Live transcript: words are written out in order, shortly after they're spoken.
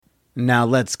Now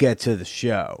let's get to the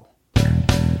show.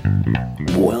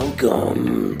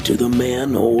 Welcome to the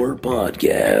Man Whore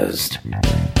Podcast.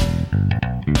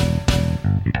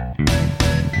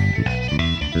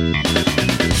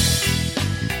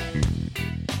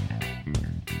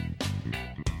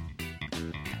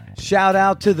 Shout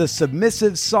out to the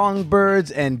submissive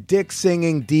songbirds and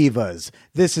dick-singing divas.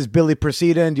 This is Billy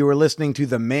Procida, and you are listening to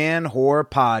the Man Whore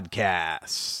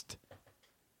Podcast.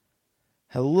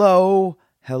 Hello,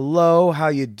 how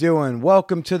you doing?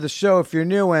 Welcome to the show if you're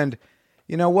new, and,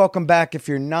 welcome back if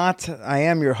you're not. I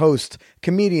am your host,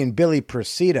 comedian Billy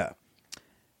Procida.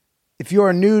 If you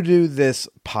are new to this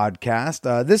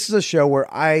podcast, this is a show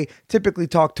where I typically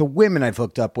talk to women I've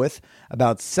hooked up with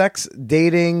about sex,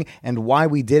 dating, and why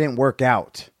we didn't work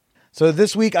out. So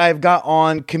this week I've got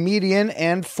on comedian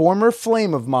and former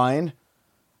flame of mine,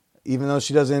 even though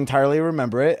she doesn't entirely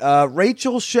remember it,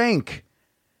 Rachel Schenk.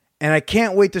 And I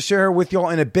can't wait to share her with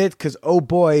y'all in a bit because, oh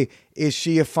boy, is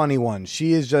she a funny one.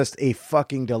 She is just a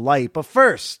fucking delight. But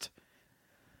first,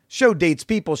 show dates,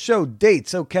 people, show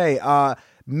dates. Okay,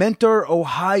 Mentor,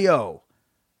 Ohio.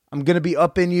 I'm going to be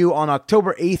up in you on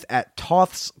October 8th at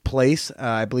Toth's Place.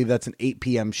 I believe that's an 8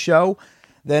 p.m. show.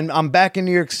 Then I'm back in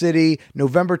New York City,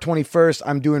 November 21st.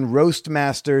 I'm doing Roast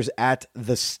Masters at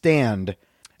The Stand.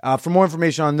 For more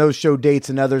information on those show dates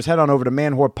and others, head on over to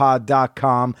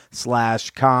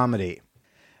manwhorepod.com/comedy.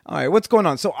 All right, what's going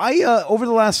on? So over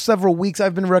the last several weeks,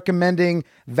 I've been recommending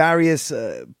various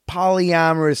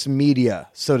polyamorous media,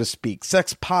 so to speak,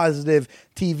 sex-positive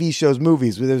TV shows,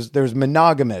 movies. There's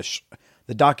Monogamish,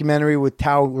 the documentary with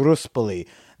Tao Ruspoli.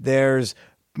 There's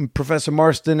Professor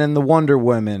Marston and the Wonder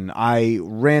Woman I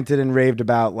ranted and raved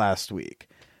about last week.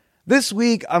 This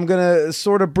week, I'm going to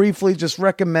sort of briefly just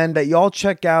recommend that y'all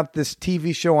check out this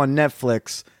TV show on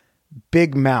Netflix,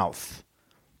 Big Mouth.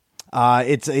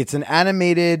 It's an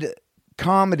animated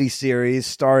comedy series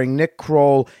starring Nick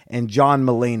Kroll and John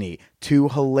Mulaney, two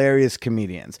hilarious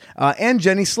comedians, and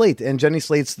Jenny Slate. And Jenny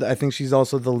Slate's, I think she's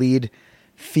also the lead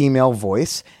female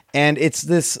voice. And it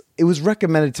was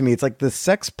recommended to me. It's like the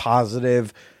sex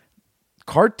positive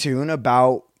cartoon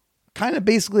about kind of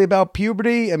basically about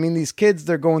puberty. I mean, these kids,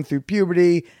 they're going through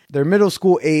puberty. They're middle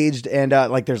school aged, and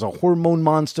there's a hormone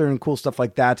monster and cool stuff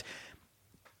like that.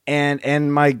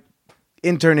 And my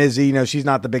intern Izzy, she's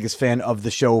not the biggest fan of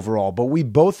the show overall, but we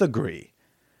both agree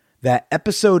that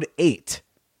episode 8,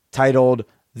 titled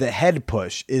The Head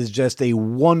Push, is just a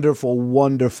wonderful,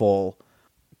 wonderful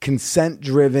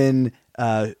consent-driven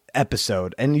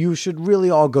episode. And you should really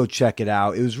all go check it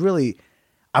out.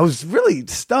 I was really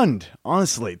stunned,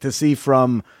 honestly, to see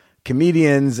from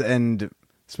comedians and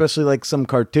especially like some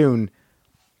cartoon,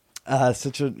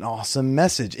 such an awesome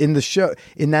message in the show.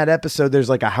 In that episode, there's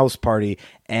like a house party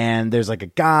and there's like a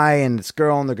guy and this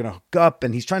girl and they're going to hook up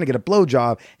and he's trying to get a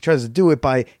blowjob. He tries to do it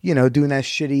by, doing that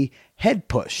shitty head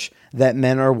push that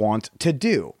men are wont to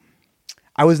do.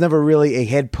 I was never really a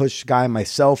head push guy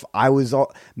myself.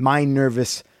 My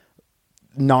nervous,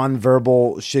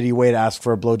 non-verbal, shitty way to ask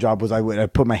for a blowjob was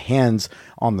I'd put my hands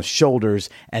on the shoulders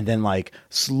and then like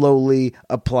slowly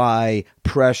apply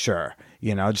pressure.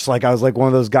 Just like I was like one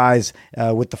of those guys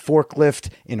with the forklift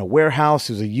in a warehouse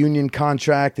who's a union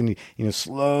contract and he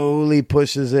slowly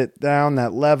pushes it down,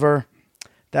 that lever.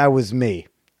 That was me.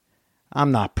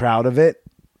 I'm not proud of it.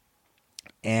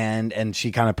 And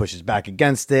she kind of pushes back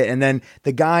against it. And then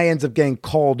the guy ends up getting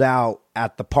called out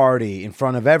at the party in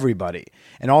front of everybody.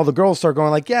 And all the girls start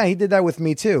going like, yeah, he did that with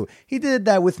me too. He did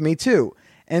that with me too.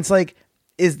 And it's like,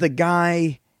 is the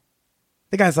guy's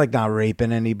like not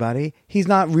raping anybody. He's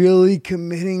not really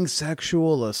committing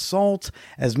sexual assault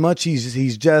as much.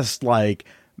 He's just like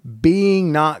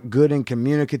being not good and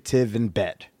communicative in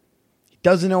bed. He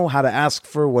doesn't know how to ask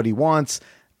for what he wants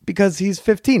because he's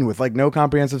 15 with like no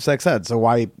comprehensive sex ed. So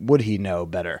why would he know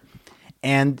better?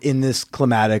 And in this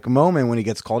climatic moment when he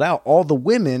gets called out, all the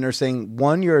women are saying,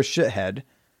 one, you're a shithead.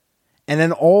 And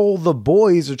then all the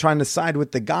boys are trying to side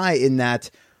with the guy in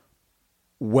that,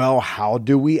 well, how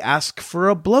do we ask for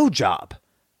a blowjob?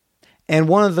 And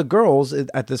one of the girls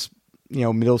at this,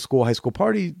 middle school, high school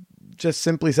party just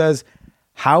simply says,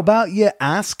 how about you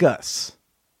ask us?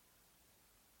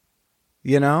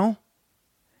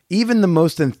 Even the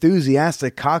most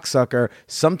enthusiastic cocksucker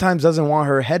sometimes doesn't want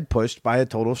her head pushed by a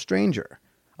total stranger,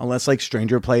 unless like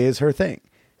stranger play is her thing.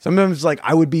 Sometimes like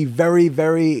I would be very,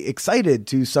 very excited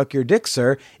to suck your dick,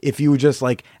 sir, if you would just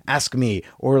like ask me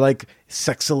or like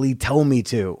sexily tell me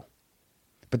to.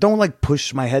 But don't like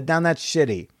push my head down. That's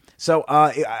shitty. So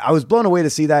I was blown away to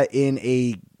see that in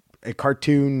a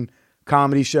cartoon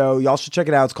comedy show. Y'all should check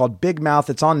it out. It's called Big Mouth.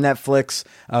 It's on Netflix,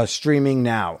 streaming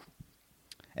now.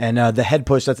 And The Head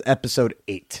Push, that's episode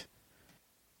 8.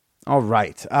 All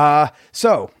right.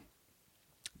 So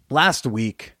last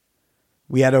week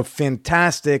we had a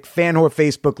fantastic Fan Whore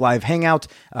Facebook Live hangout.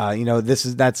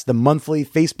 That's the monthly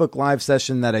Facebook Live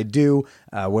session that I do,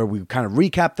 where we kind of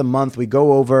recap the month. We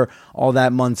go over all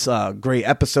that month's great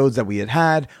episodes that we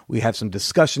had. We have some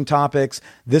discussion topics.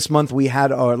 Last month we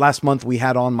had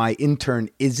on my intern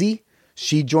Izzy.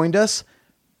 She joined us.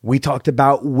 We talked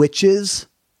about witches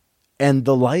and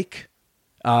the like.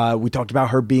 We talked about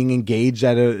her being engaged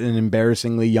at an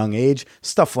embarrassingly young age,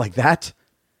 stuff like that.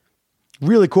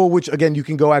 Really cool, which again, you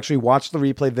can go actually watch the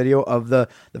replay video of the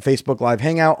Facebook Live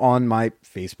Hangout on my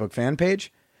Facebook fan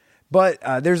page. But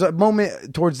there's a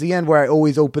moment towards the end where I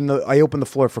always open the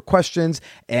floor for questions,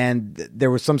 and there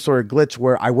was some sort of glitch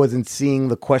where I wasn't seeing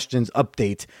the questions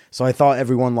update, so I thought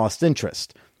everyone lost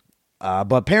interest.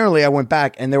 But apparently I went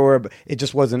back and it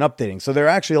just wasn't updating. So there are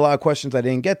actually a lot of questions I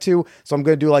didn't get to. So I'm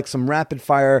going to do like some rapid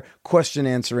fire question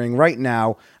answering right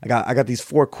now. I got these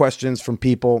 4 questions from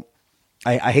people.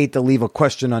 I hate to leave a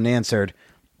question unanswered.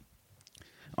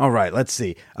 All right, let's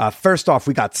see. First off,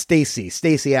 we got Stacy.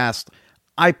 Stacy asked,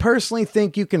 I personally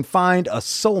think you can find a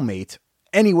soulmate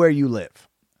anywhere you live.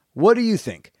 What do you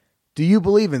think? Do you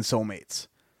believe in soulmates?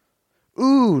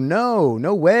 Ooh,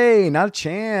 no way, not a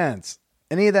chance.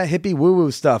 Any of that hippie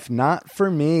woo-woo stuff, not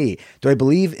for me. Do I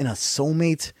believe in a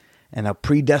soulmate and a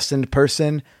predestined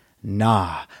person?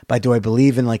 Nah. But do I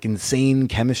believe in like insane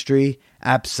chemistry?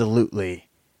 Absolutely.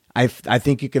 I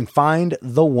think you can find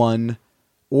the one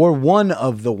or one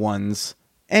of the ones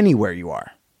anywhere you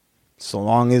are. So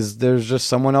long as there's just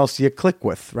someone else you click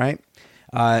with, right?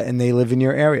 And they live in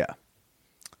your area.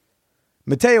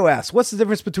 Mateo asks, what's the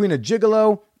difference between a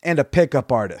gigolo and a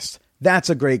pickup artist? That's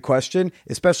a great question,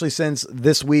 especially since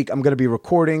this week I'm going to be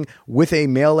recording with a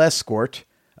male escort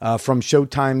from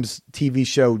Showtime's TV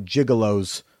show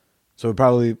Gigolos. So it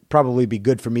would probably be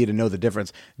good for me to know the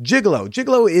difference.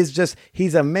 Gigolo is just,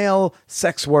 he's a male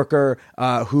sex worker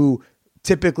who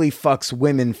typically fucks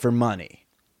women for money.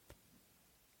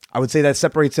 I would say that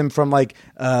separates him from like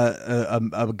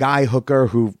a guy hooker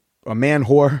a man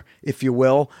whore, if you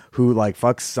will, who like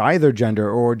fucks either gender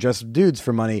or just dudes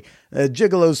for money.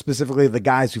 Gigolos, specifically the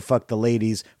guys who fuck the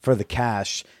ladies for the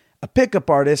cash. A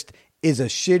pickup artist is a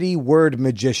shitty word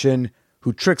magician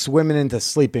who tricks women into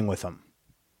sleeping with them.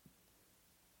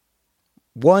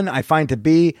 One I find to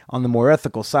be on the more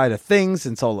ethical side of things.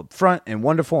 It's all upfront and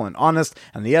wonderful and honest.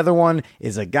 And the other one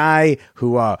is a guy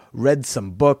who read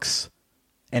some books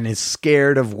and is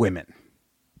scared of women.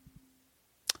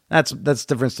 That's the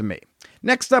difference to me.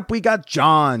 Next up, we got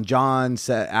John. John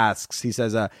asks, he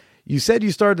says, you said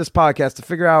you started this podcast to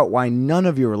figure out why none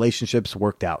of your relationships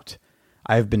worked out.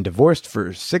 I have been divorced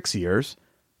for 6 years.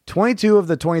 22 of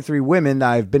the 23 women that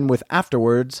I've been with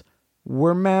afterwards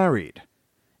were married.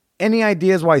 Any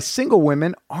ideas why single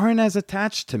women aren't as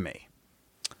attached to me?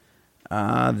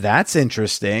 That's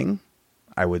interesting,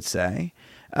 I would say.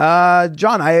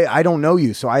 John, I don't know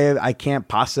you, so I can't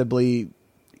possibly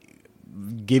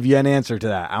give you an answer to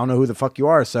that. I don't know who the fuck you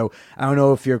are, so I don't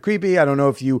know if you're creepy. I don't know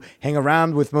if you hang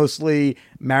around with mostly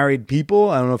married people.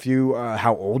 I don't know if you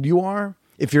how old you are.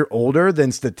 If you're older,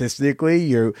 then statistically,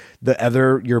 your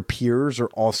peers are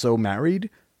also married.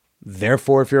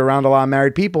 Therefore, if you're around a lot of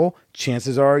married people,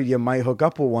 chances are you might hook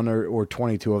up with one or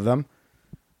 22 of them.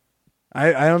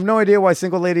 I have no idea why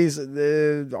single ladies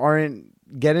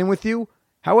aren't getting with you.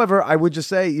 However, I would just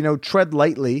say, tread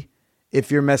lightly if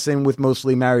you're messing with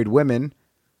mostly married women.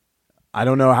 I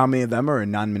don't know how many of them are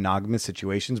in non-monogamous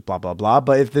situations, blah, blah, blah.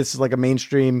 But if this is like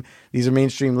these are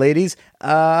mainstream ladies,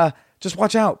 just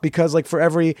watch out, because like for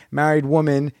every married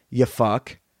woman you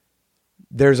fuck,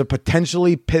 there's a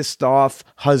potentially pissed off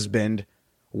husband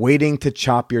waiting to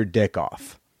chop your dick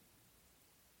off.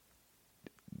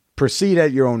 Proceed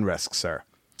at your own risk, sir.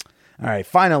 All right.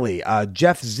 Finally,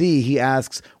 Jeff Z, he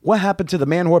asks, what happened to the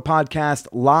Man Whore podcast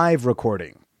live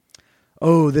recording?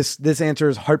 Oh, this answer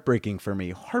is heartbreaking for me.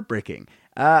 Heartbreaking.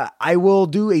 I will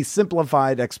do a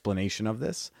simplified explanation of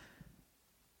this.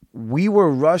 We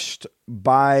were rushed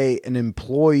by an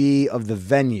employee of the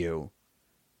venue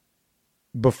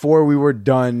before we were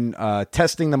done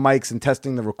testing the mics and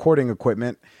testing the recording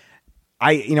equipment.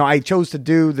 I chose to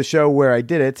do the show where I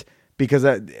did it because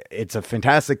it's a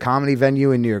fantastic comedy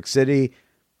venue in New York City.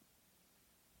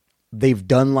 They've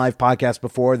done live podcasts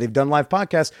before. They've done live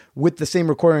podcasts with the same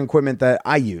recording equipment that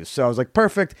I use. So I was like,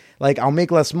 perfect. Like, I'll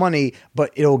make less money,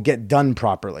 but it'll get done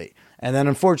properly. And then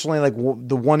unfortunately, like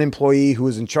the one employee who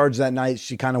was in charge that night,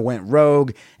 she kind of went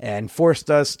rogue and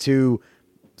forced us to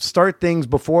start things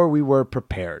before we were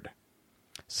prepared.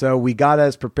 So we got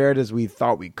as prepared as we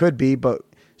thought we could be, but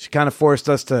she kind of forced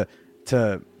us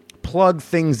to plug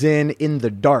things in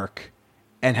the dark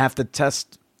and have to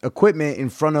test equipment in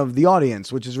front of the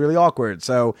audience, which is really awkward.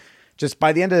 So just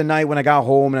by the end of the night when I got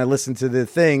home and I listened to the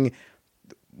thing,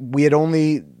 the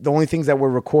only things that were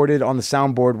recorded on the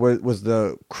soundboard was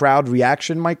the crowd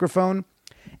reaction microphone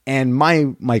and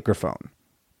my microphone.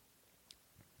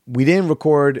 We didn't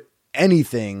record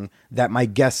anything that my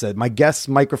guest said. My guests'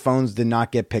 microphones did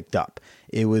not get picked up.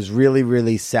 It was really,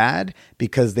 really sad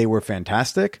because they were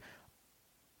fantastic.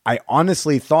 I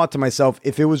honestly thought to myself,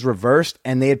 if it was reversed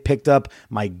and they had picked up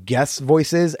my guests'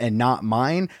 voices and not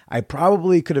mine, I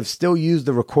probably could have still used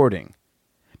the recording.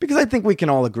 Because I think we can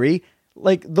all agree,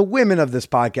 like, the women of this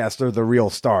podcast are the real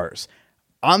stars.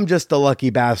 I'm just the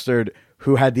lucky bastard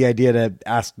who had the idea to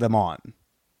ask them on.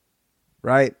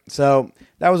 Right? So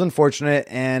that was unfortunate.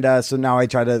 And so now I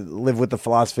try to live with the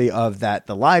philosophy of that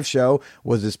the live show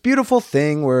was this beautiful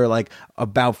thing where like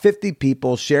about 50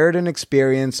 people shared an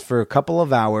experience for a couple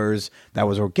of hours that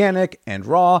was organic and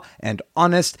raw and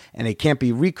honest, and it can't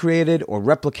be recreated or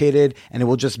replicated, and it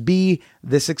will just be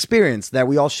this experience that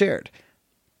we all shared.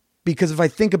 Because if I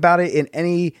think about it in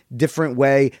any different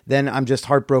way, then I'm just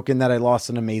heartbroken that I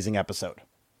lost an amazing episode.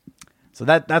 So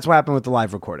that's what happened with the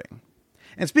live recording.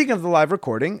 And speaking of the live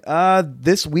recording,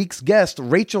 this week's guest,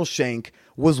 Rachel Schenk,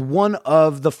 was one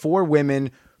of the 4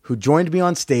 women who joined me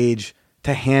on stage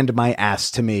to hand my ass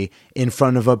to me in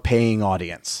front of a paying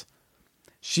audience.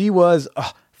 She was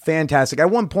fantastic.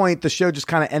 At one point, the show just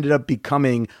kind of ended up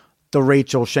becoming the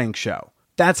Rachel Schenk Show.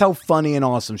 That's how funny and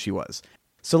awesome she was.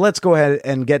 So let's go ahead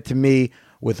and get to me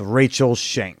with Rachel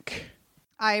Schenk.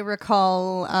 I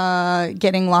recall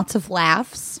getting lots of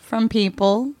laughs from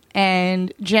people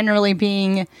and generally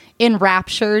being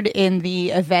enraptured in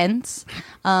the events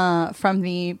from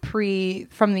the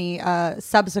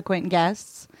subsequent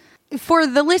guests. For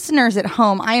the listeners at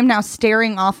home, I am now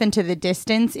staring off into the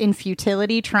distance in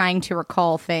futility, trying to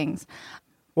recall things.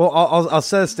 Well, I'll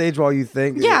set a stage while you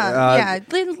think. Yeah.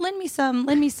 Lend me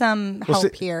some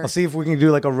help here. I'll see if we can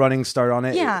do like a running start on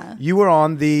it. Yeah. You were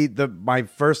on my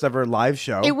first ever live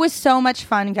show. It was so much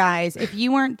fun, guys. If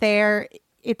you weren't there,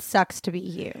 it sucks to be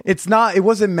you. It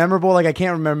wasn't memorable. Like I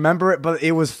can't remember it, but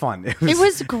it was fun. It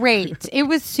was great. It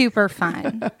was super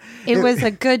fun. It was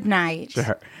a good night.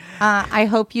 Sure. I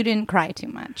hope you didn't cry too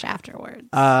much afterwards.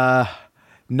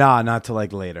 Nah, not till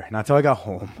like later. Not till I got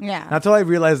home. Yeah. Not till I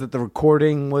realized that the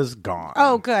recording was gone.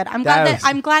 Oh, good.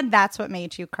 I'm glad that's what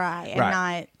made you cry and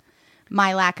not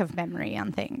my lack of memory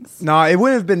on things. No, it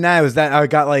wouldn't have been that. It was that I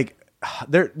got like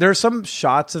there are some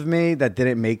shots of me that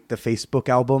didn't make the Facebook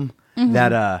album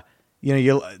that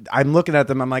I'm looking at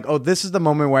them. I'm like, oh, this is the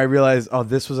moment where I realized, oh,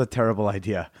 this was a terrible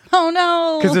idea. Oh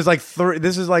no! Because there's like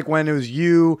this is like when it was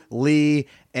you, Lee,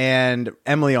 and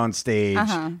Emily on stage,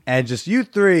 and just you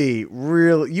 3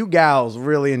 you gals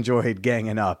really enjoyed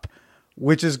ganging up,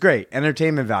 which is great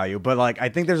entertainment value. But like, I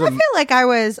think there's I feel like I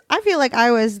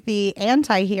was the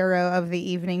anti-hero of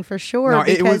the evening for sure. No,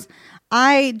 because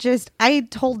I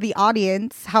told the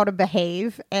audience how to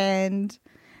behave and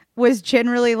was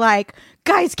generally like,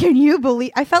 guys, can you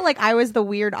believe? I felt like I was the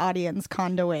weird audience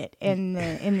conduit in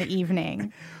the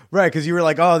evening. Right, because you were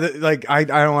like, oh, I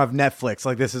don't have Netflix.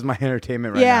 Like, this is my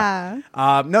entertainment right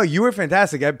now. No, you were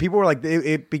fantastic. People were like,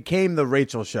 it became the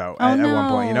Rachel show at one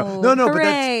point. You know, no,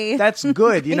 hooray. but that's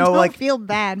good. You know, I like feel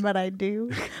bad, but I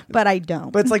do, but I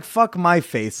don't. But it's like fuck my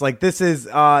face. Like this is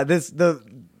that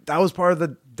was part of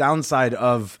the downside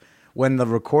of when the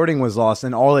recording was lost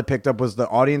and all it picked up was the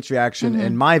audience reaction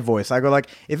and my voice. I go like,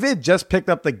 if it just picked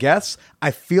up the guests,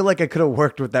 I feel like I could have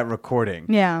worked with that recording.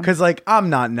 Yeah. Because like I'm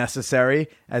not necessary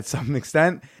at some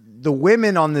extent. The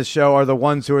women on this show are the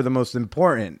ones who are the most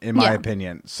important in my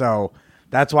opinion. So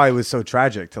that's why it was so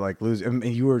tragic to like lose. I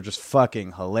mean, you were just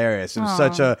fucking hilarious. It was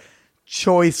such a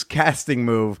choice casting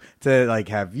move to like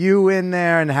have you in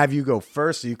there and have you go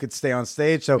first so you could stay on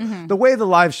stage. So the way the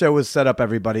live show was set up,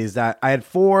 everybody, is that I had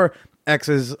 4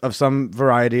 exes of some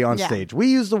variety on stage. We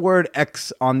use the word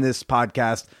ex on this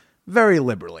podcast very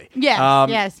liberally.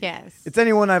 Yes. It's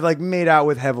anyone I've like made out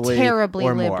with heavily, terribly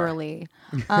or liberally.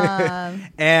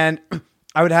 And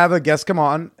I would have a guest come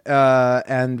on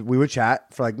and we would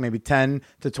chat for like maybe 10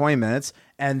 to 20 minutes.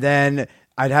 And then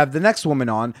I'd have the next woman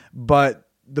on, but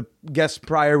the guest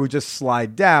prior would just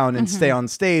slide down and stay on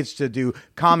stage to do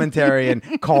commentary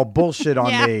and call bullshit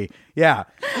on me. Yeah.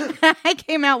 I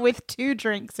came out with 2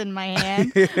 drinks in my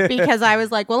hand because I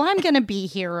was like, well, I'm going to be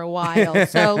here a while.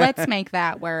 So let's make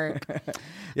that work.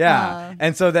 Yeah.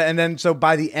 And so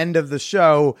by the end of the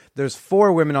show, there's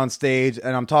 4 women on stage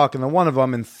and I'm talking to one of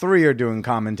them and 3 are doing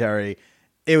commentary.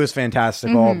 It was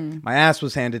fantastical. My ass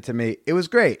was handed to me. It was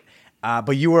great.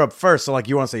 But you were up first, so like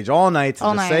you were on stage all night to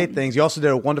All just say night. things. You also did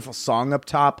a wonderful song up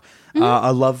top,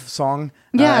 a love song,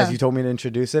 Yeah. as you told me to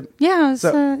introduce it. Yeah, it's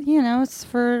So- it's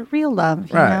for real love,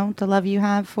 you Right. know, the love you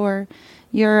have for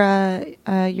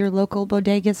your local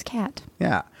bodega's cat.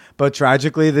 Yeah. But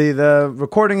tragically, the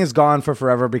recording is gone for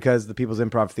forever because the People's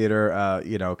Improv Theater,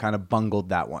 kind of bungled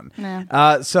that one.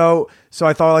 Yeah. So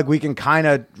I thought like we can kind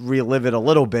of relive it a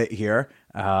little bit here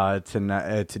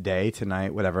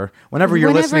tonight, whatever. Whenever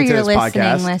you're listening to this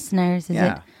podcast. Listeners, is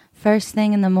Yeah. it first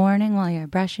thing in the morning while you're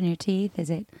brushing your teeth? Is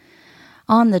it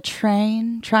on the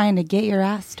train trying to get your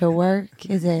ass to work?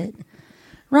 Is it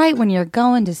right when you're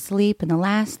going to sleep and the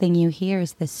last thing you hear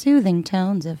is the soothing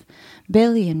tones of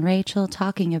Billy and Rachel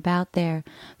talking about their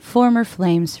former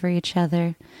flames for each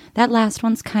other? That last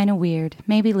one's kind of weird.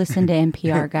 Maybe listen to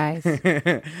NPR, guys.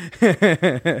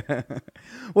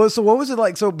 Well, so what was it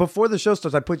like? So before the show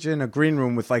starts, I put you in a green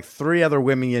room with like 3 other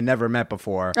women you never met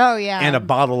before. Oh, yeah. And a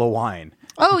bottle of wine.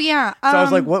 Oh, yeah. So I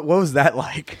was like, what was that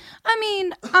like? I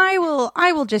mean,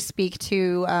 I will just speak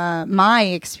to my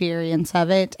experience of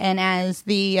it, and as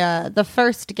the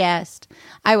first guest,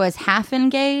 I was half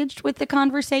engaged with the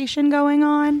conversation going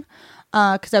on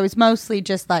because I was mostly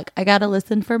just like, I gotta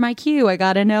listen for my cue, I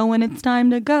gotta know when it's time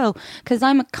to go, because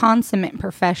I'm a consummate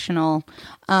professional,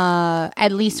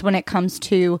 at least when it comes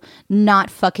to not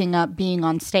fucking up being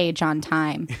on stage on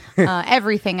time.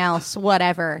 Everything else,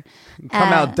 whatever.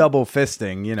 Come out double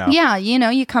fisting, you know. Yeah,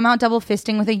 you come out double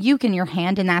fisting with a uke in your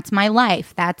hand, and that's my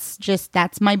life.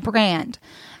 That's my brand.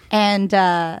 And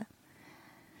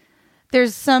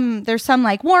there's some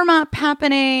like warm up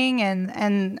happening,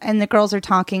 and the girls are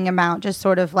talking about just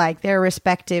sort of like their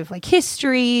respective like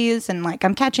histories, and like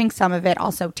I'm catching some of it.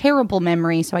 Also, terrible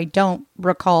memory, so I don't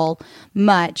recall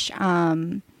much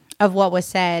of what was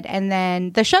said. And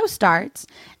then the show starts,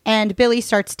 and Billy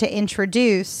starts to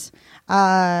introduce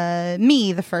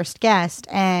me, the first guest,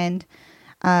 and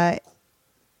I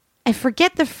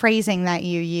forget the phrasing that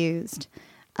you used.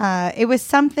 It was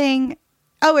something.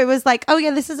 Oh, it was like, oh yeah,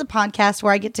 this is a podcast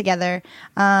where I get together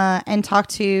and talk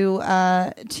to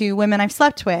women I've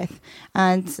slept with,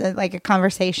 and it's like a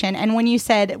conversation. And when you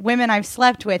said women I've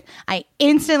slept with, I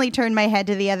instantly turned my head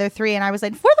to the other 3, and I was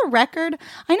like, for the record,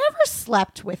 I never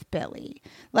slept with Billy.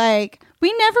 Like,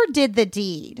 we never did the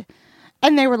deed.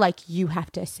 And they were like, you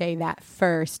have to say that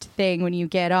first thing when you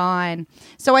get on.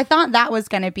 So I thought that was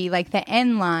going to be like the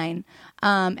end line.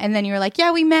 And then you were like,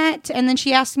 yeah, we met. And then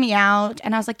she asked me out.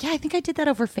 And I was like, yeah, I think I did that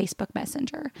over Facebook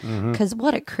Messenger. Because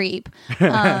what a creep.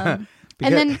 And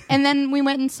then we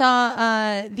went and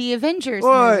saw the Avengers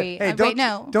movie. Hey,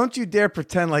 don't you dare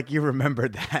pretend like you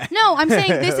remembered that. No, I'm saying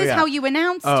this is Yeah. how you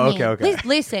announced me. Okay.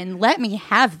 Listen, let me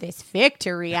have this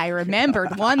victory. I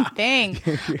remembered one thing.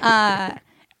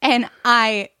 And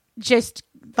I just,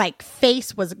 like,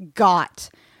 face was got.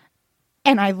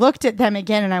 And I looked at them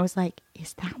again, and I was like,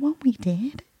 is that what we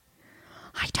did?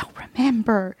 I don't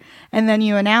remember. And then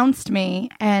you announced me,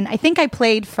 and I think I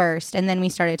played first, and then we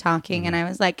started talking, and I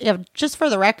was like, yeah, just for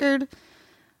the record,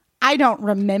 I don't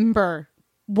remember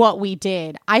what we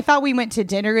did. I thought we went to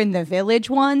dinner in the village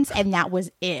once, and that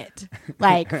was it.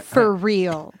 Like, for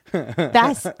real.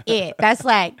 That's it.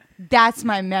 That's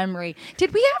my memory.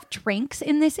 Did we have drinks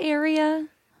in this area?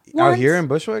 Out here in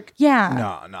Bushwick?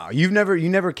 Yeah. No. You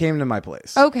never came to my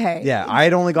place. Okay. Yeah, I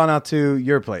had only gone out to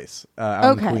your place out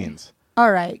in Okay. Queens.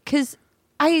 All right. Because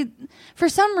for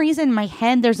some reason, in my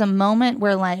head, there's a moment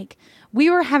where, like, we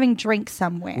were having drinks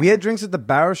somewhere. We had drinks at the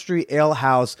Bower Street Ale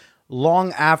House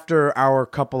long after our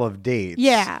couple of dates.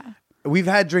 Yeah. We've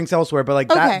had drinks elsewhere, but like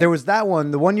that, there was that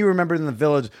one, the one you remembered in the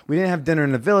village. We didn't have dinner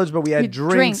in the village, but we had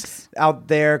drinks out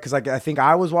there because like I think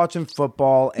I was watching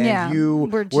football, and you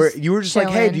were just like,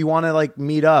 hey, do you want to like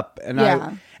meet up? And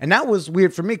and that was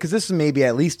weird for me because this is maybe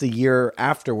at least a year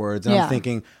afterwards, and I'm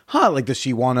thinking, like, does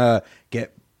she want to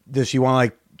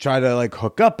like try to like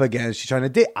hook up again? Is she trying to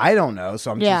date? I don't know.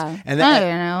 So I'm just, and then, I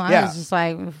don't know. I was just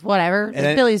like, whatever. And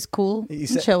then, Billy's cool.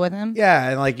 Said, chill with him. Yeah.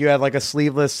 And like you had like a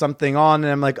sleeveless something on,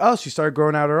 and I'm like, oh, she started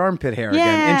growing out her armpit hair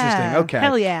again. Interesting. Okay.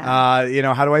 Hell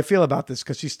yeah. How do I feel about this?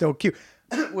 Because she's still cute.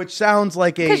 Which sounds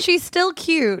like because she's still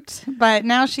cute, but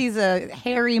now she's a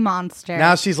hairy monster.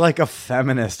 Now she's like a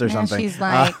feminist or something. She's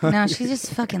like, no, she's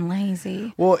just fucking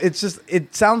lazy. Well, it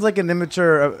sounds like an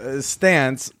immature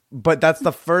stance, but that's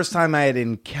the first time I had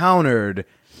encountered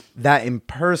that in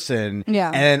person,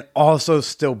 and also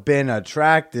still been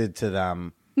attracted to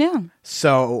them. Yeah.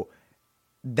 So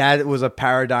that was a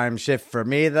paradigm shift for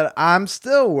me that I'm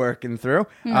still working through.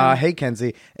 Hey,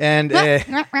 Kenzie. And What's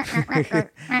up,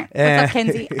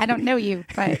 Kenzie? I don't know you,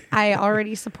 but I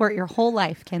already support your whole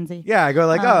life, Kenzie. yeah, I go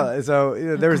like,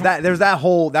 so there's that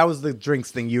whole, that was the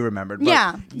drinks thing you remembered.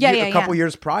 But a couple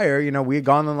years prior, we had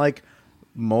gone on like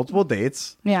multiple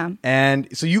dates. Yeah.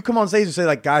 And so you come on stage and say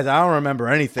like, guys, I don't remember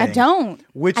anything. I don't.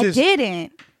 I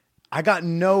didn't. I got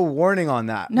no warning on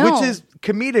that, No. which is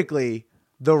comedically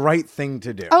the right thing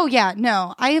to do. Oh, yeah.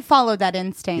 No, I followed that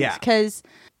instinct because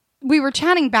we were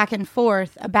chatting back and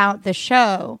forth about the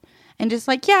show and just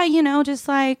like, just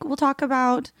like we'll talk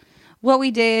about what we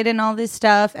did and all this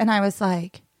stuff. And I was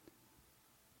like,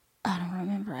 I don't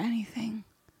remember anything.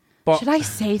 But, should I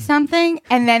say something?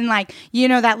 And then like,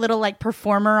 that little like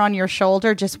performer on your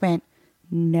shoulder just went,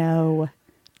 no.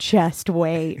 Just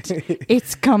wait.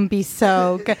 It's gonna be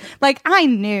so good. Like I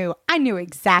knew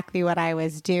exactly what I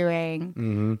was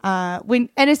doing. And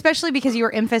especially because you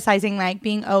were emphasizing like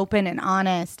being open and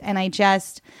honest. And I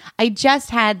just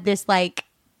had this like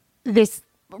this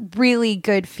really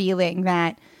good feeling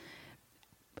that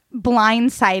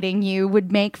blindsiding you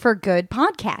would make for good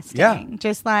podcasting.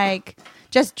 Yeah.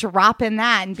 Just dropping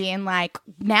that and being like,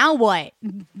 now what?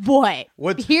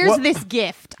 Here's this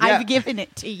gift. Yeah. I've given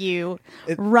it to you.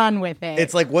 Run with it.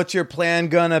 It's like, what's your plan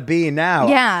gonna be now?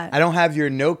 Yeah. I don't have your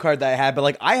note card that I had, but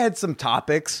like I had some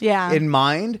topics in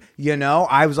mind.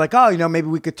 I was like, maybe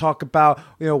we could talk about,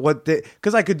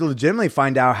 because I could legitimately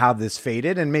find out how this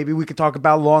faded, and maybe we could talk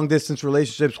about long distance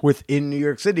relationships within New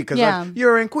York City. Because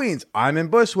you're in Queens, I'm in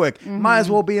Bushwick. Might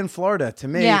as well be in Florida to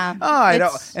me. Yeah.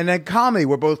 And then comedy,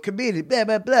 we're both comedians.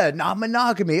 Blah, blah, blah, not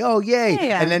monogamy. Oh, yay.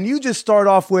 Yeah. And then you just start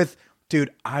off with, dude,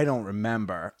 I don't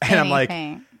remember. And I'm like,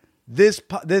 this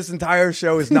entire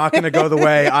show is not going to go the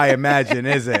way I imagine,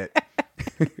 is it?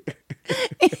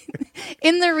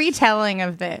 In the retelling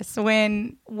of this,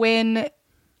 when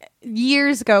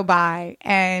years go by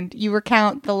and you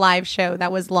recount the live show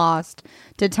that was lost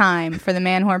to time for the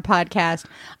Man Whore podcast,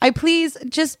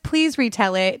 please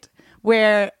retell it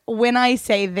where when I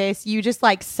say this, you just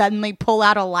like suddenly pull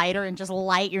out a lighter and just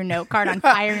light your note card on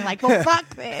fire and you're like, well, fuck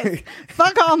this.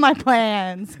 Fuck all my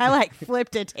plans. I like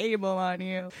flipped a table on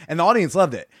you. And the audience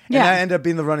loved it. Yeah. And that ended up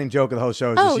being the running joke of the whole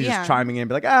show. Is just chiming in and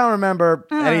be like, I don't remember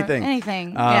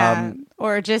anything. Yeah.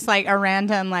 Or just like a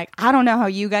random, like, I don't know how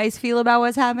you guys feel about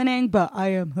what's happening, but I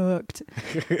am hooked.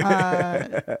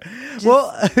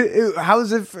 Well,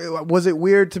 was it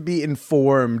weird to be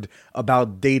informed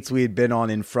about dates we had been on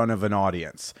in front of an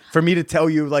audience? For me to tell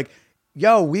you, like,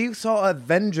 yo, we saw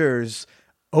Avengers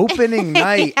opening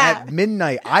night at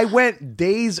midnight. I went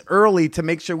days early to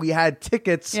make sure we had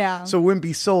tickets so it wouldn't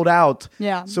be sold out.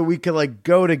 Yeah. So we could like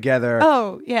go together.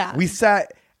 Oh, yeah.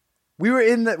 We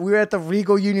were at the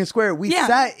Regal Union Square. We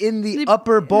sat in the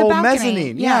upper bowl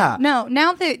mezzanine. Yeah. No,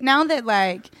 now that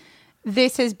like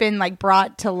this has been like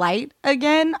brought to light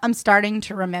again, I'm starting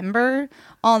to remember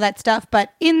all that stuff.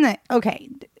 But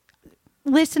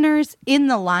listeners, in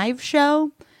the live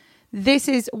show, this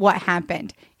is what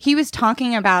happened. He was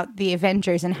talking about the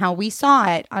Avengers and how we saw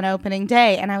it on opening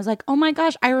day. And I was like, oh my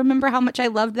gosh, I remember how much I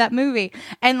loved that movie.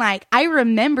 And like, I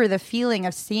remember the feeling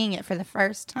of seeing it for the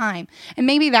first time. And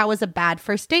maybe that was a bad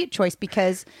first date choice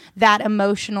because that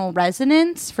emotional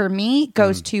resonance for me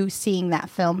goes to seeing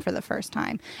that film for the first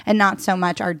time and not so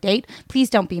much our date. Please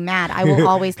don't be mad. I will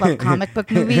always love comic book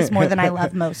movies more than I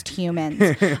love most humans.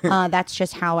 That's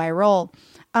just how I roll.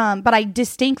 But I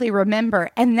distinctly remember.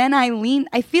 And then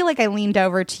I feel like I leaned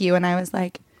over to you and I was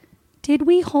like, did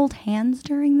we hold hands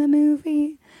during the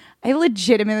movie? I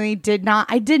legitimately did not.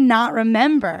 I did not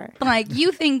remember. Like,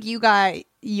 you think you got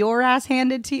your ass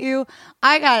handed to you?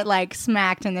 I got like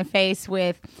smacked in the face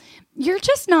with, you're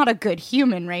just not a good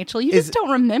human, Rachel. You just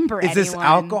don't remember anyone. Is this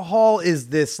alcohol? Is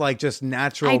this like just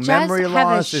natural memory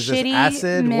loss? Is this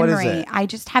acid? Memory. What is it? I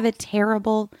just have a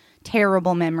terrible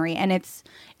memory. And it's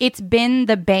been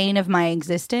the bane of my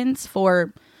existence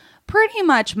for pretty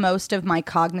much most of my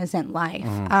cognizant life.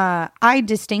 I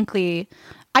distinctly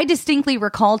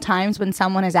recall times when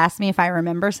someone has asked me if I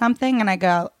remember something and I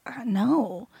go,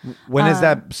 no. When has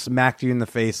that smacked you in the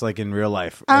face, like in real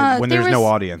life, when there's no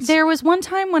audience? There was one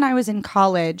time when I was in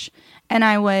college and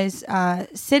I was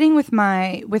sitting with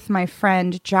my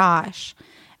friend Josh.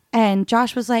 And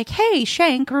Josh was like, hey,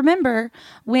 Schenk, remember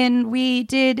when we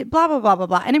did blah, blah, blah, blah,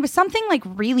 blah. And it was something like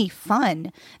really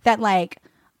fun that like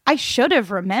I should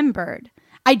have remembered.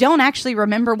 I don't actually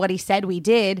remember what he said we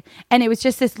did. And it was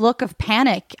just this look of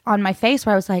panic on my face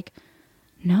where I was like,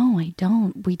 no, I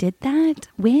don't. We did that?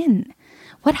 When?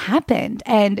 What happened?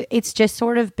 And it's just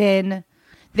sort of been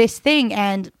this thing.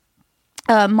 And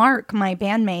Mark, my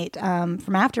bandmate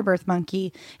from Afterbirth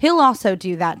Monkey, he'll also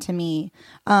do that to me.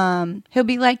 He'll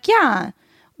be like, yeah,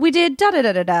 we did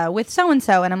da-da-da-da-da with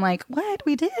so-and-so. And I'm like, what?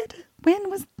 We did? When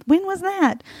was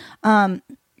that?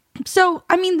 So,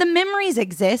 I mean, the memories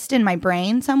exist in my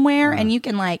brain somewhere, and you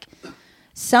can like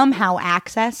somehow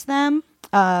access them.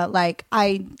 Like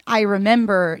I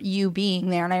remember you being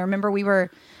there, and I remember we were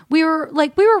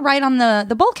right on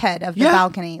the bulkhead of the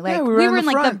balcony. Like we were in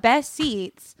like the best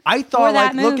seats. I thought,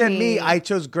 like, look at me. I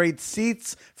chose great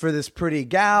seats for this pretty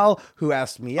gal who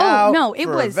asked me out. No, it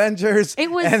for was Avengers.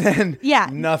 It was, and then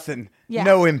nothing. Yeah.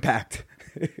 No impact.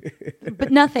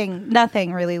 But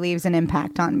nothing really leaves an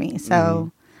impact on me.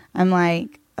 So I'm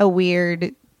like a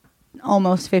weird,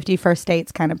 almost 51st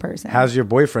dates kind of person. How's your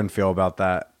boyfriend feel about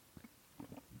that?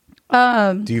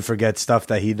 Do you forget stuff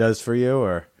that he does for you,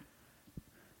 or?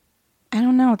 I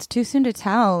don't know. It's too soon to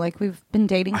tell. Like, we've been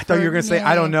dating. I thought you were going to say,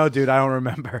 I don't know, dude. I don't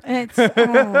remember. It's,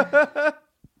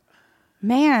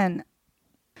 man.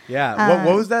 Yeah.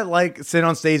 What was that like sitting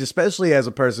on stage, especially as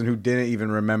a person who didn't even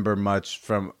remember much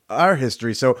from our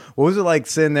history? So what was it like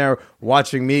sitting there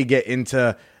watching me get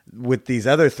into with these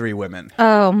other three women?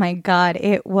 Oh, my God.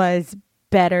 It was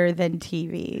better than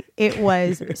TV. It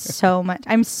was so much.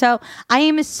 I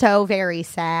am so very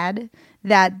sad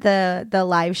that the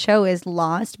live show is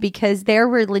lost, because there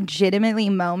were legitimately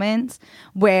moments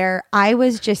where I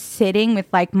was just sitting with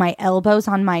like my elbows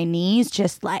on my knees,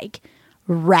 just like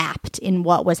wrapped in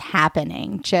what was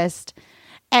happening.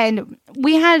 And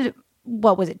we had,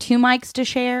 what was it, 2 mics to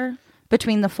share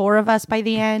between the 4 of us by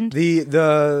the end?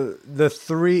 The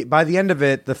three, by the end of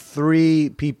it, the 3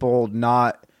 people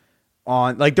not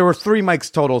on, like there were 3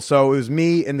 mics total. So it was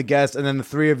me and the guest, and then the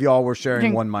 3 of y'all were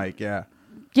sharing 1 mic. Yeah.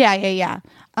 Yeah.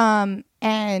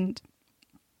 And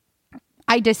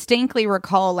I distinctly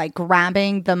recall like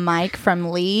grabbing the mic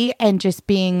from Lee and just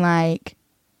being like,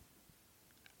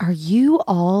 are you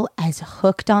all as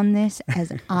hooked on this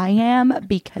as I am?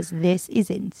 Because this is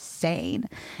insane.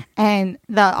 And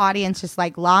the audience just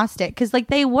like lost it. Cause like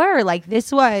they were like,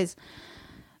 this was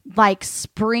like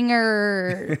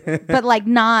Springer, but like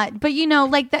not, but you know,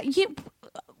 like that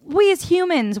we as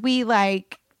humans, we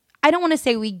like, I don't want to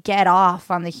say we get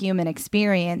off on the human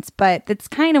experience, but that's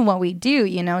kind of what we do.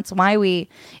 You know, it's why we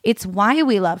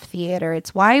love theater.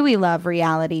 It's why we love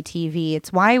reality TV.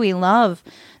 It's why we love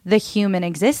the human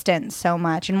existence so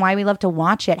much, and why we love to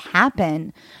watch it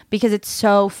happen, because it's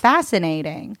so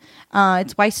fascinating.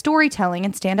 It's why storytelling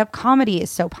and stand-up comedy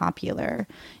is so popular,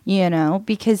 you know,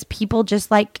 because people just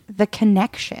like the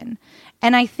connection.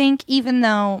 And I think even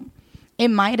though it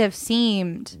might have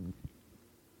seemed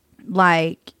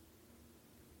like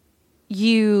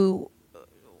you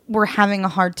were having a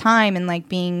hard time and like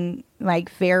being like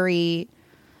very,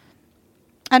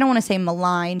 I don't want to say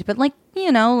maligned, but like, you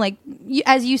know, like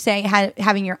as you say,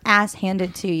 having your ass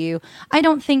handed to you, I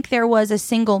don't think there was a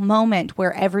single moment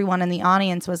where everyone in the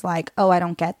audience was like, oh, I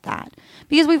don't get that.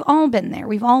 Because we've all been there.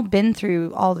 We've all been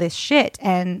through all this shit.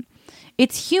 And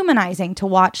it's humanizing to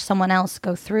watch someone else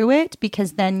go through it,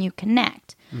 because then you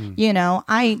connect. You know,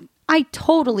 I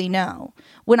totally know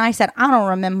when I said, I don't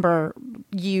remember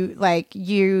you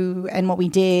and what we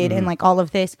did and like all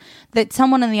of this, that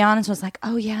someone in the audience was like,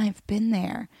 oh yeah, I've been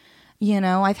there. You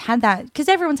know, I've had that, because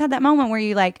everyone's had that moment where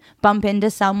you like bump into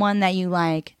someone that you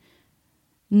like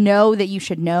know that you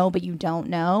should know, but you don't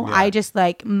know. Yeah. I just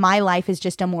like, my life is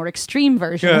just a more extreme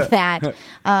version of that,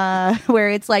 where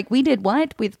it's like, we did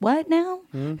what with what now?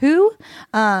 Who?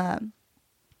 And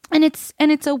it's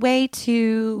a way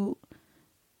to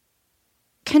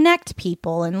connect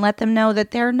people and let them know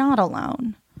that they're not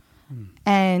alone.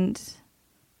 And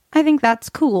I think that's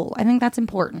cool. I think that's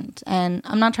important. And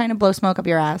I'm not trying to blow smoke up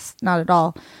your ass, not at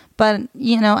all. But,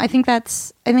 you know, I think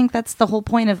that's the whole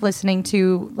point of listening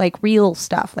to like real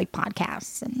stuff, like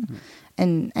podcasts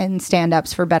and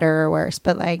stand-ups, for better or worse.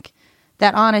 But like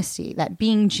that honesty, that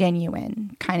being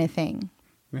genuine kind of thing.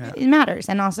 Yeah. It matters.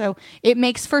 And also it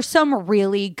makes for some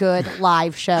really good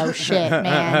live show shit,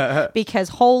 man. Because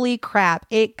holy crap,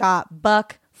 it got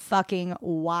buck fucking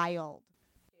wild.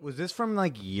 Was this from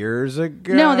like years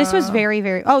ago? No, this was very,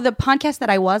 very... Oh, the podcast that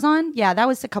I was on? Yeah, that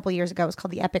was a couple years ago. It was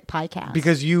called The Epic Podcast.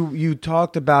 Because you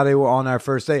talked about it on our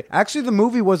first date. Actually, the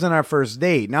movie wasn't our first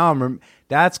date. Now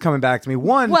that's coming back to me.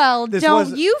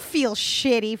 Don't you feel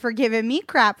shitty for giving me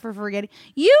crap for forgetting?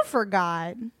 You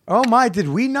forgot. Oh my, did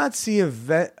we not see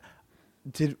hey,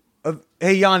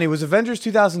 Yanni, was Avengers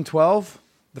 2012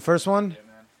 the first one? Yeah,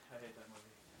 man. I hate that movie.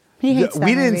 He hates that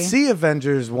movie. We didn't see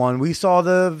Avengers 1. We saw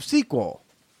the sequel.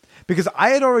 Because I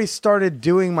had already started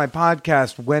doing my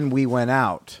podcast when we went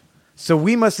out. So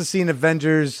we must have seen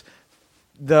Avengers,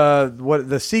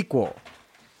 the sequel.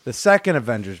 The second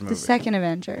Avengers movie. The second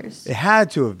Avengers. It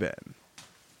had to have been.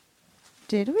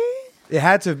 Did we? It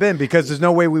had to have been because there's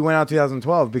no way we went out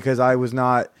 2012 because I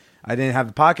didn't have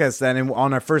the podcast then. And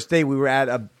on our first date, we were at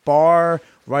a bar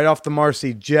right off the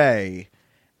Marcy J,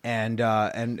 and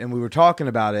we were talking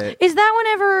about it. Is that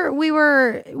whenever we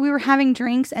were having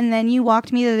drinks and then you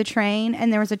walked me to the train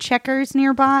and there was a Checkers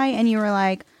nearby and you were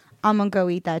like, I'm gonna go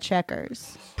eat that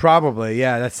Checkers. Probably,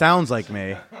 yeah. That sounds like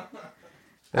me.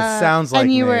 That sounds like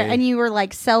me. And you were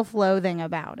like self-loathing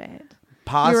about it.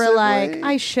 Possibly. You were like,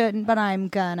 I shouldn't, but I'm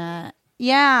gonna.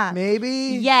 Yeah.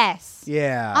 Maybe. Yes.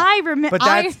 Yeah. I remember. But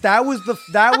that was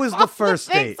the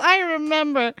first date. I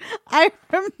remember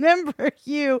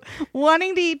you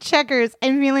wanting to eat Checkers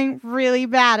and feeling really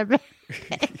bad about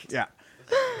it. Yeah.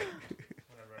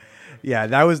 Yeah,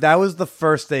 that was the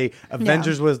first date.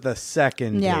 Avengers was the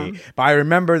second date. But I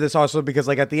remember this also because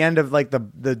like at the end of like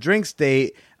the drinks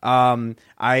date, I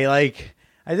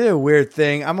did a weird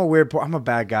thing. I'm a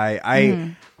bad guy.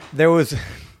 I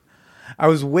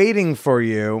was waiting for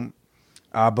you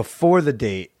before the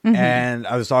date, and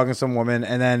I was talking to some woman,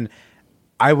 and then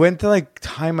I went to like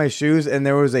tie my shoes, and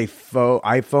there was a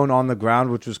iPhone on the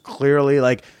ground, which was clearly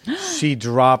like she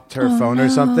dropped her phone or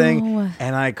something,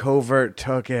 and I covert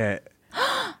took it.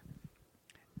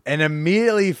 And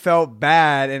immediately felt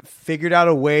bad and figured out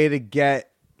a way to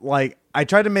get like I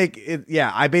tried to make it.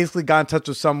 Yeah, I basically got in touch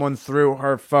with someone through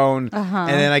her phone, and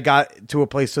then I got to a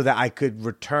place so that I could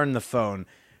return the phone.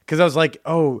 Because I was like,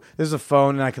 oh, there's a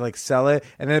phone and I could like sell it.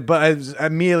 And then,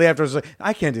 immediately after I was like,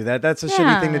 I can't do that. That's a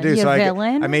shitty thing to do. So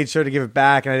I made sure to give it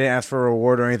back and I didn't ask for a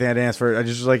reward or anything. I just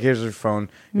was like, here's your phone.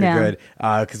 You're good.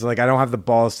 Because like I don't have the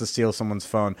balls to steal someone's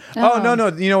phone. Oh, no.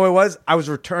 You know what it was? I was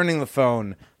returning the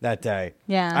phone that day.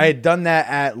 Yeah. I had done that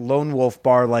at Lone Wolf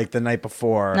Bar like the night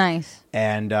before. Nice.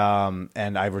 And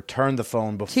I returned the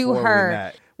phone before to her we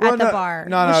met. At the bar.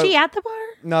 Was she at the bar?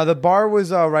 No, the bar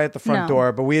was right at the front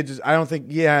door, but we had I don't think,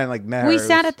 like met her. We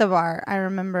sat at the bar, I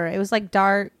remember. It was like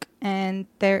dark and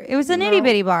it was an itty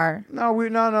bitty bar. No,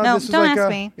 this was don't like ask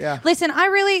me. Yeah. Listen.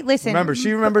 Remember,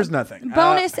 she remembers nothing.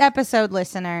 Bonus episode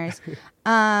listeners.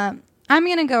 I'm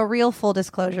going to go real full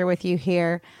disclosure with you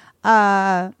here.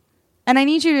 And I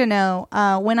need you to know,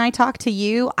 when I talk to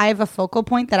you, I have a focal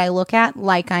point that I look at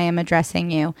like I am addressing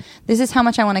you. This is how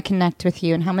much I want to connect with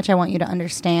you and how much I want you to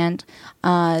understand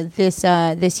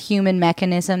this human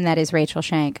mechanism that is Rachel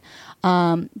Schenk.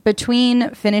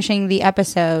 Between finishing the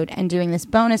episode and doing this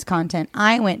bonus content,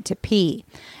 I went to pee.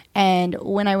 And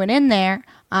when I went in there,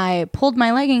 I pulled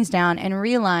my leggings down and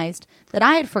realized that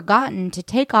I had forgotten to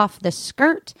take off the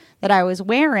skirt that I was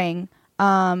wearing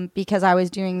because I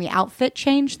was doing the outfit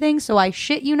change thing. So I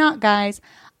shit you not, guys,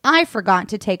 I forgot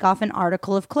to take off an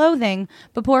article of clothing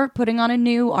before putting on a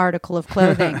new article of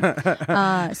clothing.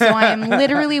 So I am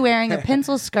literally wearing a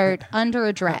pencil skirt under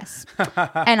a dress.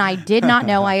 And I did not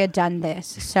know I had done this.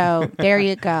 So there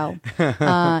you go.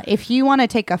 If you want to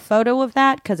take a photo of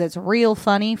that, because it's real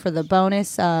funny for the bonus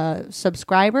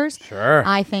subscribers, sure.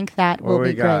 I think that will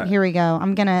be great. Here we go.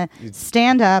 I'm going to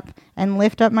stand up and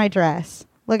lift up my dress.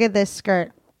 Look at this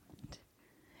skirt.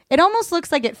 It almost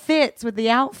looks like it fits with the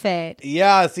outfit.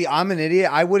 Yeah, see, I'm an idiot.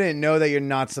 I wouldn't know that you're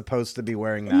not supposed to be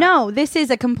wearing that. No, this is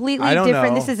a completely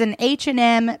different. This is an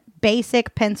H&M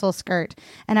basic pencil skirt.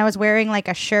 And I was wearing like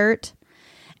a shirt.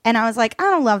 And I was like, I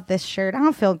don't love this shirt. I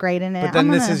don't feel great in it. But then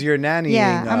this is your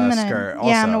nannying skirt also.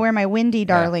 Yeah, I'm going to wear my Windy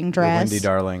Darling dress. Windy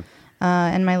Darling.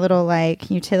 And my little like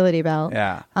utility belt.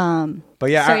 Yeah. But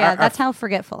yeah, that's how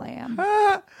forgetful I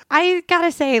am. I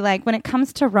gotta say, like, when it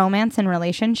comes to romance and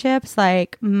relationships,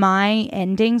 like, my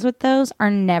endings with those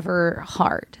are never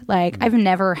hard. Like, I've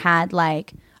never had,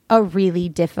 like, a really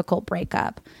difficult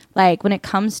breakup. Like, when it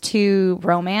comes to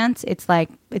romance, it's like,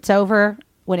 it's over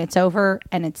when it's over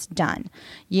and it's done.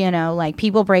 You know, like,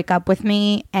 people break up with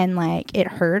me and, like, it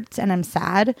hurts and I'm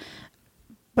sad.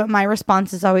 But my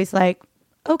response is always like,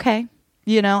 okay.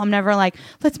 You know, I'm never like,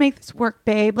 let's make this work,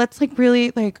 babe. Let's like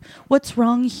really like, what's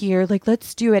wrong here? Like,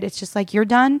 let's do it. It's just like, you're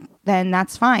done. Then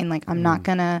that's fine. Like, I'm not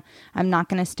gonna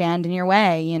stand in your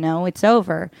way. You know, it's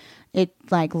over. It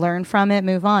like learn from it,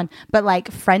 move on. But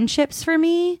like friendships for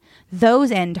me, those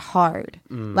end hard.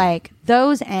 Like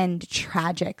those end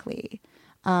tragically.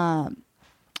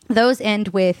 Those end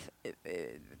with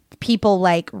people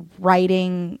like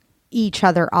writing each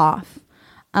other off.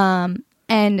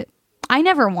 And I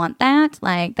never want that.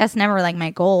 Like, that's never like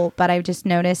my goal. But I've just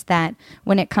noticed that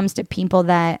when it comes to people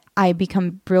that I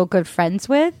become real good friends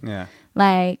with,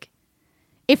 like,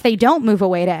 if they don't move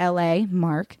away to LA,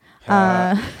 Mark,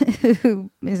 who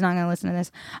is not going to listen to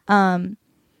this,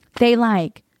 they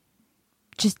like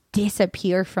just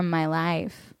disappear from my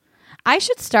life. I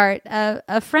should start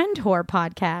a friend whore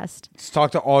podcast. Just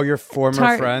talk to all your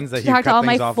former friends that you talk cut to all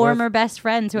things my off former with. best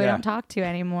friends who I Yeah. don't talk to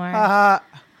anymore.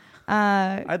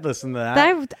 I'd listen to that.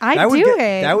 I'd do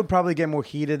it. That would probably get more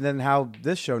heated than how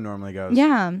this show normally goes.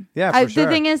 Yeah. Yeah, for sure.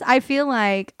 The thing is, I feel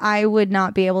like I would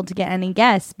not be able to get any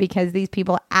guests because these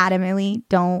people adamantly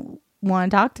don't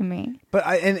want to talk to me. But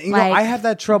I have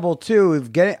that trouble too.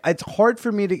 It's hard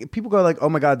for me to. People go like, "Oh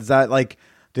my god, is that like?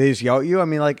 Do they just yell at you?" I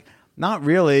mean, like, not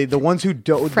really. The ones who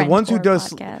don't, the ones who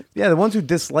the ones who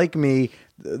dislike me,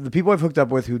 the people I've hooked up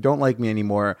with who don't like me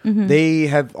anymore, they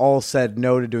have all said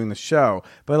no to doing the show.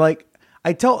 But like,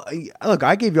 I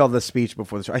gave you all this speech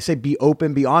before the show. I say be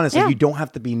open, be honest. Yeah. Like, you don't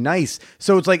have to be nice.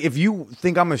 So it's like, if you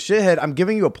think I'm a shithead, I'm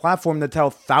giving you a platform to tell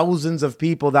thousands of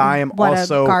people that I am a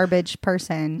garbage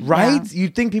person. Right? Yeah.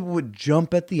 You'd think people would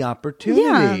jump at the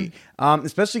opportunity.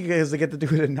 Especially because they get to do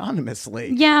it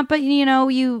anonymously. Yeah, but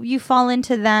you fall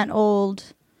into that old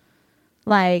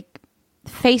like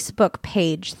Facebook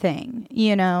page thing,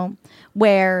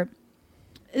 where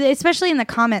especially in the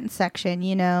comment section,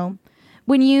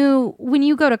 when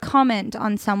you go to comment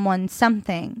on someone's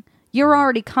something, you're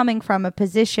already coming from a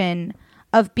position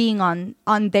of being on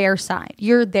their side.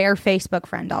 You're their Facebook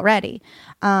friend already.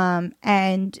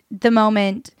 And the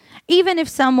moment, even if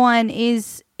someone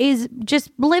is just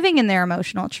living in their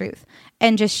emotional truth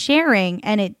and just sharing,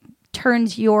 and it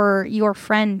turns your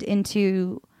friend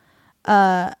into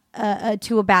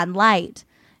to a bad light,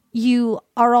 you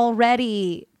are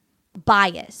already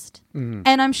biased.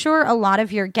 And I'm sure a lot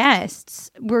of your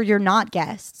guests, where you're not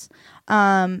guests,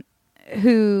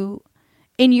 who,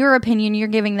 in your opinion, you're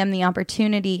giving them the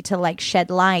opportunity to like shed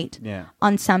light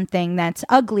on something that's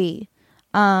ugly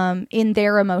in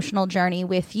their emotional journey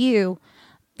with you.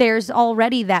 There's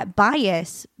already that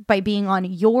bias by being on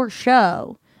your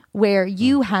show where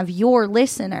you have your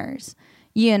listeners,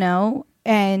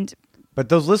 and but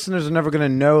those listeners are never going to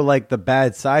know like the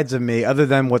bad sides of me, other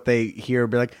than what they hear.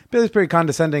 Be like, Billy's pretty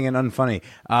condescending and unfunny.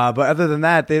 But other than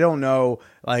that, they don't know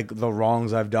like the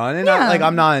wrongs I've done. And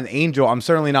I'm not an angel. I'm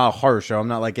certainly not harsh. I'm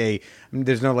not like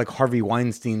there's no like Harvey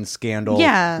Weinstein scandal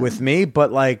with me.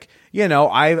 But like,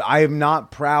 I'm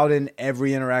not proud in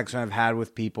every interaction I've had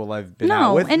with people I've been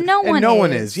out with. And no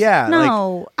one is. Yeah.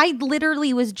 No, I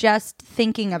literally was just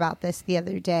thinking about this the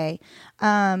other day.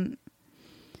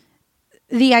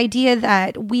 The idea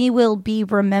that we will be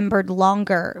remembered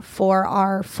longer for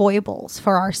our foibles,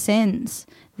 for our sins,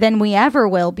 than we ever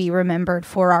will be remembered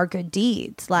for our good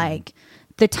deeds. Like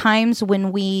the times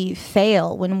when we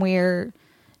fail, when we're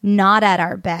not at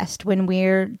our best, when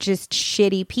we're just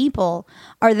shitty people,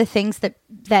 are the things that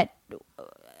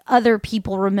other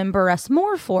people remember us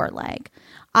more for. Like,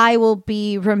 I will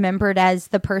be remembered as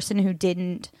the person who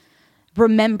didn't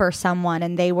remember someone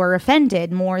and they were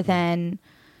offended, more than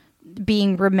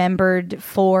being remembered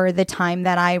for the time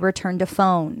that I returned a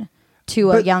phone to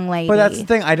a young lady. But that's the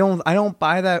thing. I don't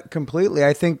buy that completely.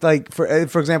 I think, like, for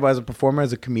example, as a performer,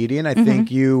 as a comedian, I think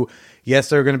yes,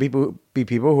 there are going to be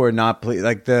people who are not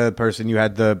like the person you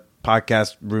had the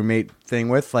podcast roommate thing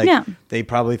with. Like, they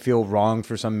probably feel wronged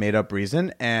for some made up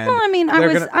reason. And well, I mean,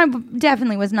 I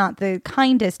definitely was not the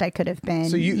kindest I could have been.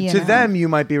 So to them, you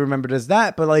might be remembered as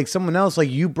that, but like someone else,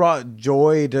 like you brought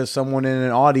joy to someone in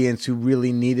an audience who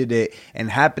really needed it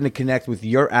and happened to connect with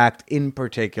your act in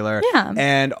particular. Yeah.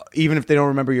 And even if they don't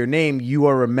remember your name, you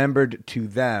are remembered to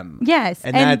them. Yes.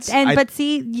 But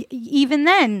see, even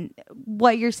then,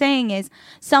 what you're saying is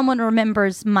someone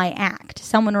remembers my act.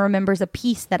 Someone remembers a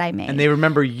piece that I made. And they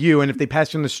remember you. And if they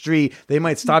pass you on the street, they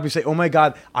might stop you and say, "Oh my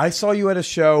God, I saw you at a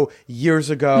show years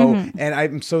ago, and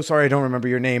I'm so sorry I don't remember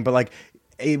your name, but like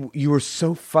you were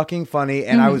so fucking funny,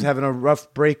 and I was having a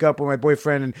rough breakup with my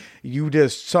boyfriend, and you did a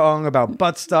song about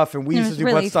butt stuff, and we used to do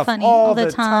really butt stuff all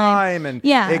the time, and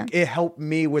it helped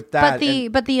me with that."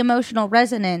 But the emotional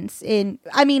resonance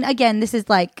again, this is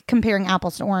like comparing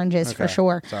apples to oranges for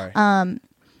sure. Sorry.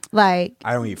 Like,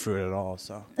 I don't eat fruit at all,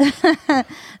 so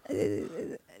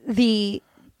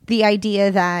the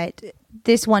idea that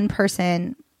this one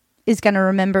person is going to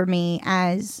remember me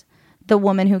as the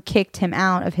woman who kicked him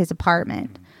out of his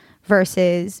apartment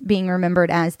versus being remembered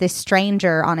as this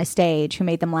stranger on a stage who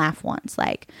made them laugh once.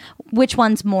 Like, which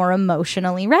one's more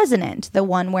emotionally resonant? The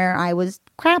one where I was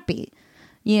crappy,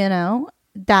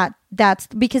 that's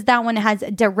because that one has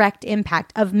a direct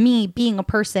impact of me being a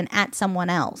person at someone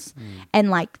else. And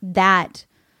like that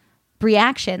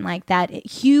reaction, like that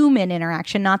human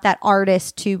interaction, not that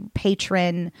artist to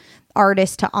patron,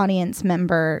 artist to audience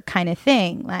member kind of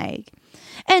thing. Like,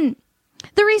 and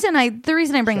the reason I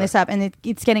bring this up, and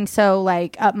it's getting so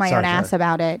like up my own ass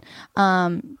about it,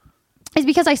 is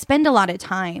because I spend a lot of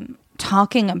time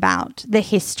talking about the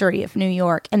history of New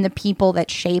York and the people that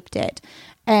shaped it.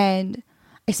 And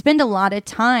I spend a lot of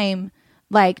time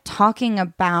like talking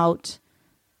about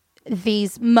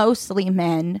these mostly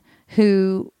men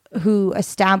who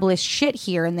established shit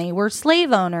here, and they were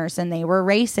slave owners and they were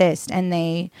racist and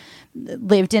they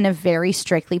lived in a very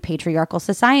strictly patriarchal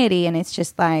society. And it's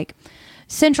just like,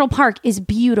 Central Park is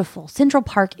beautiful. Central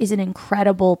Park is an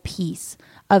incredible piece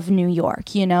of New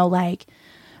York, you know, like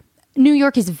New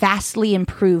York is vastly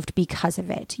improved because of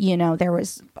it. You know, there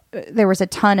was a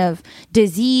ton of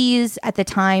disease at the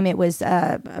time it was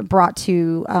brought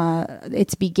to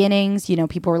its beginnings. You know,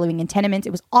 people were living in tenements.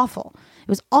 It was awful. It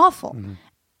was awful. Mm-hmm.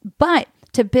 But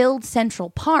to build Central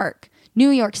Park, New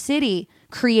York City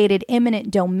created eminent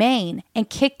domain and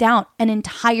kicked out an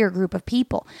entire group of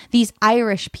people. These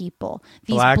Irish people,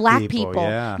 these black people,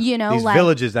 yeah. You know, these like,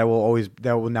 villages that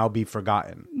will now be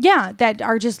forgotten. Yeah, that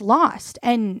are just lost.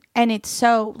 And it's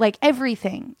so like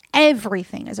everything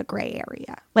is a gray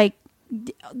area. Like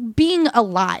being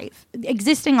alive,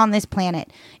 existing on this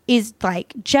planet is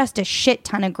like just a shit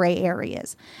ton of gray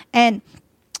areas. And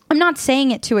I'm not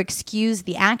saying it to excuse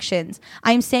the actions.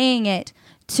 I'm saying it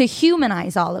to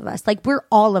humanize all of us. Like, we're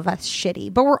all of us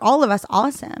shitty, but we're all of us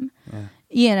awesome. Yeah.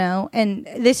 You know, and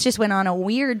this just went on a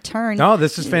weird turn. No,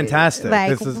 this is fantastic.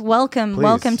 Like, welcome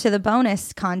to the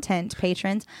bonus content,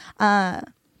 patrons. And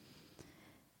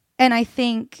I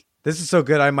think this is so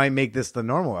good, I might make this the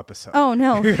normal episode. Oh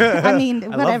no, I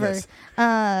mean, whatever.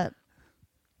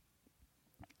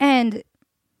 And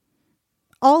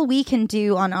all we can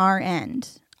do on our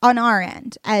end,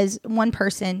 as one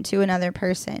person to another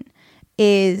person,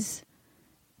 is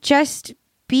just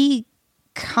be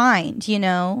kind, you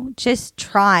know, just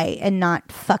try and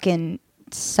not fucking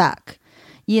suck,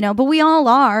 you know, but we all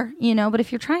are, you know, but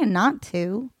if you're trying not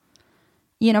to,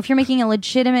 you know, if you're making a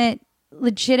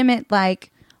legitimate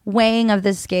like weighing of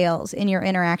the scales in your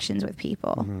interactions with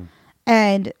people. Mm-hmm.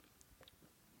 And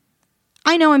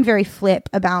I know I'm very flip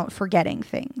about forgetting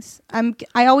things.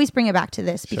 I always bring it back to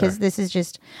this because this is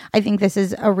just, I think this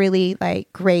is a really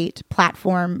like great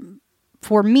platform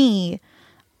for me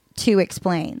to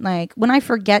explain. Like, when I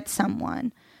forget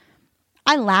someone,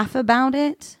 I laugh about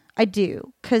it. I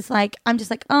do. Cause like, I'm just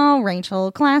like, oh,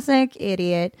 Rachel, classic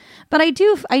idiot. But I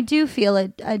do feel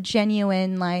a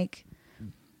genuine like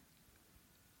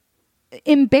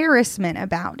embarrassment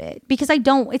about it, because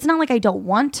it's not like I don't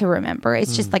want to remember.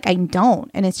 It's just like, I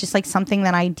don't. And it's just like something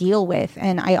that I deal with.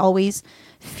 And I always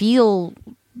feel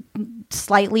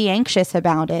slightly anxious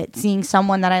about it, seeing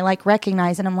someone that I like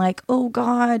recognize, and I'm like, oh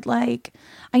God, like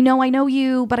I know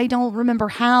you, but I don't remember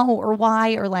how or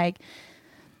why or like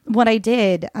what I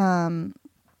did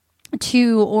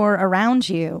to or around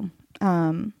you,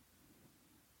 and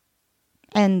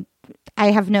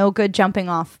I have no good jumping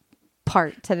off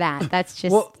part to that. That's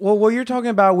just well what you're talking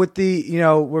about with the, you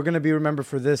know, we're going to be remembered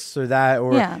for this or that,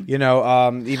 or you know,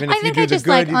 even if I think you do I just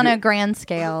the good, like on a grand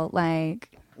scale, like.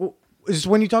 Just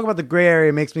when you talk about the gray area,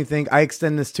 it makes me think, I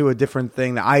extend this to a different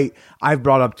thing that I've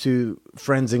brought up to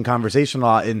friends in conversation a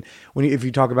lot. And if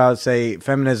you talk about, say,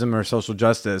 feminism or social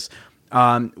justice,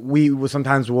 we will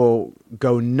sometimes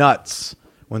go nuts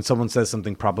when someone says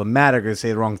something problematic or say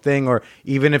the wrong thing, or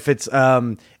even if it's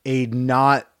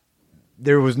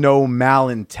there was no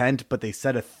malintent, but they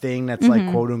said a thing that's like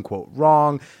quote unquote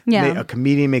wrong. Yeah. A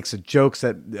comedian makes a joke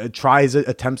that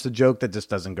attempts a joke that just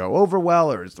doesn't go over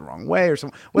well, or is the wrong way, or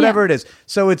something, whatever it is.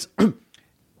 So it's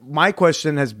my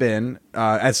question has been,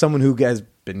 as someone who has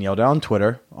been yelled at on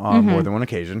Twitter on more than one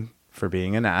occasion for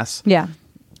being an ass,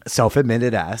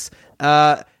 self-admitted ass.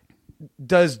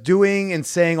 Does doing and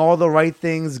saying all the right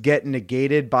things get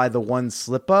negated by the one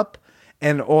slip up?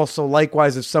 And also,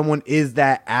 likewise, if someone is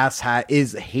that asshat,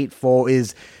 is hateful,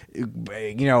 is,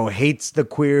 you know, hates the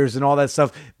queers and all that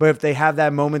stuff, but if they have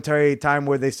that momentary time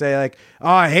where they say like, oh,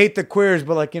 I hate the queers,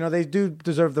 but like, you know, they do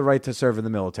deserve the right to serve in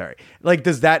the military. Like,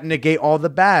 does that negate all the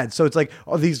bad? So it's like,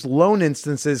 all these lone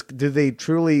instances, do they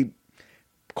truly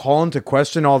call into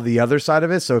question all the other side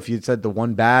of it? So if you said the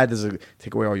one bad, does it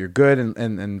take away all your good,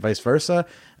 and vice versa?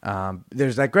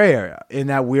 There's that gray area in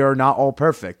that we are not all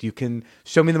perfect. You can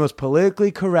show me the most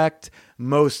politically correct,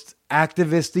 most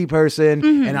activisty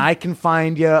person, and I can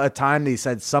find you a time that you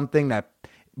said something that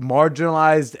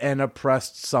marginalized and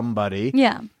oppressed somebody.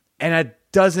 Yeah. And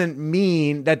that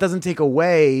doesn't take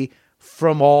away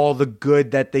from all the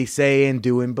good that they say and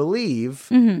do and believe.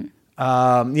 You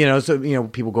know, so, you know,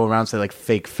 people go around and say like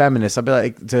fake feminists. I'll be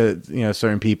like to, you know,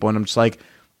 certain people, and I'm just like,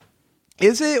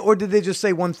 is it, or did they just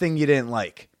say one thing you didn't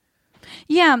like?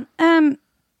 Yeah.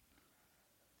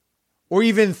 Or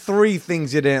even three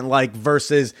things you didn't like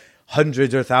versus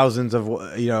hundreds or thousands of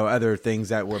other things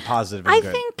that were positive and I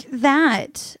good. think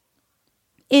that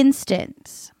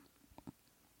instance,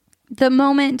 the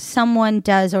moment someone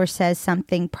does or says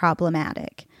something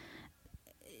problematic,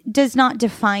 does not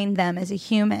define them as a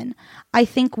human. I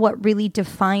think what really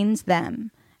defines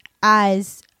them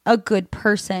as a good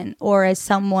person or as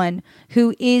someone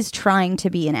who is trying to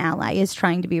be an ally, is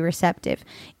trying to be receptive,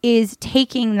 is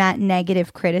taking that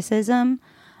negative criticism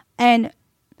and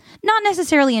not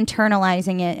necessarily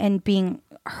internalizing it and being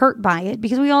hurt by it,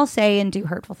 because we all say and do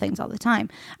hurtful things all the time.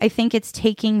 I think it's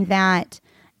taking that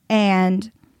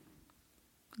and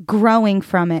growing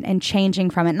from it and changing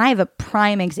from it. And I have a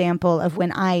prime example of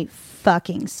when I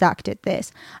fucking sucked at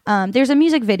this. There's a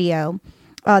music video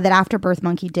that Afterbirth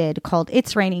Monkey did called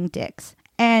It's Raining Dicks.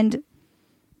 And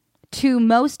to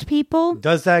most people...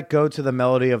 Does that go to the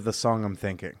melody of the song I'm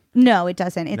thinking? No, it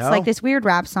doesn't. It's No? like this weird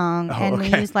rap song, and we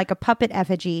okay. use like a puppet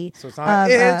effigy. So it's not,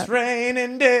 it's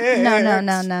raining dicks.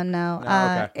 No.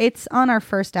 Okay. It's on our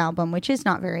first album, which is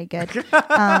not very good.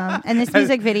 And this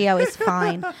music video is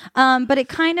fine. But it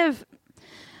kind of...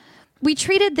 We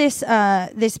treated this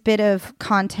this bit of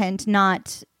content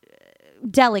not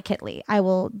delicately. I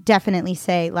will definitely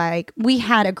say, like, we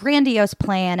had a grandiose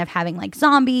plan of having like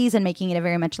zombies and making it a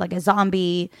very much like a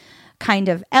zombie kind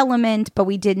of element, but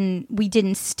we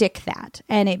didn't stick that,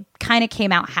 and it kind of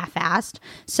came out half-assed.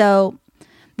 So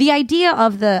the idea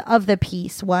of the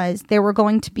piece was there were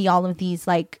going to be all of these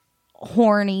like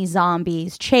horny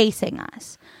zombies chasing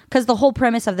us, because the whole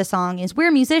premise of the song is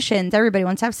we're musicians, everybody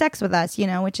wants to have sex with us,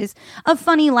 which is a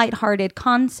funny, lighthearted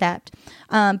concept.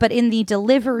 But in the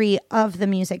delivery of the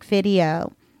music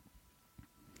video,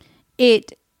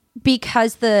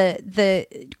 because the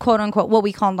quote unquote, what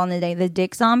we called on the day, the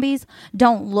dick zombies,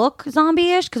 don't look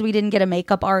zombie-ish because we didn't get a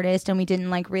makeup artist and we didn't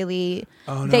like really,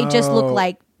 they just look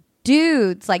like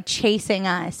dudes like chasing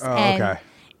us. And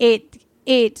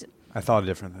it I thought a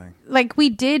different thing. Like, we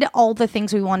did all the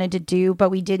things we wanted to do, but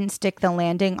we didn't stick the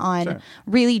landing on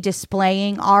really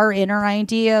displaying our inner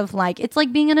idea of like, it's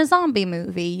like being in a zombie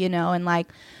movie, and like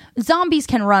zombies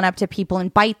can run up to people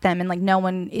and bite them, and like no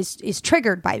one is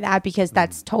triggered by that because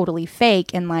that's totally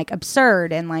fake and like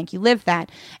absurd, and like you live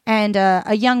that. And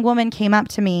a young woman came up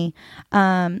to me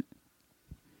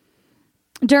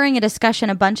during a discussion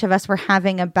a bunch of us were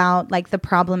having about like the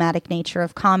problematic nature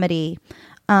of comedy,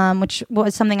 which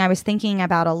was something I was thinking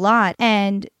about a lot.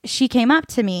 And she came up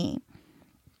to me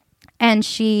and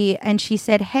she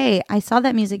said, "Hey, I saw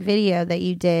that music video that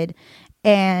you did,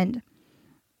 and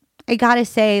I gotta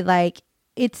say, like,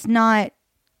 it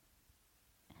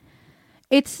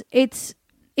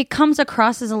comes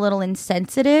across as a little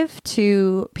insensitive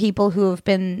to people who have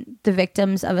been the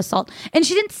victims of assault." And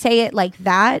she didn't say it like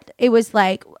that. It was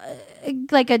like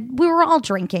we were all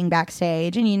drinking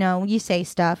backstage, and you say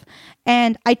stuff,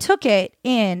 and I took it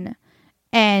in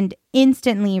and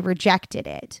instantly rejected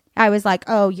it. I was like,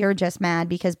 "Oh, you're just mad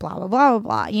because blah blah blah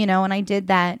blah blah," and I did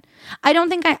that. I don't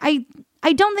think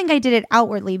I did it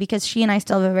outwardly, because she and I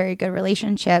still have a very good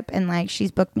relationship, and like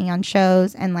she's booked me on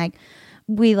shows, and like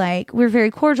we're very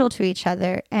cordial to each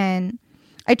other. And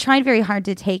I tried very hard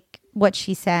to take what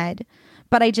she said,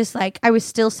 but I was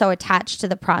still so attached to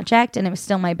the project, and it was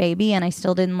still my baby, and I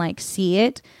still didn't like see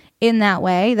it in that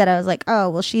way, that I was like, oh,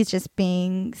 well, she's just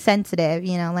being sensitive,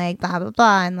 like blah, blah,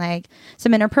 blah. And like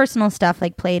some interpersonal stuff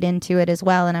like played into it as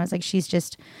well. And I was like, she's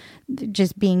just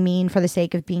being mean for the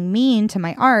sake of being mean to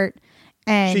my art.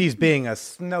 And she's being a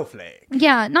snowflake.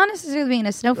 Yeah, not necessarily being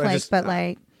a snowflake, but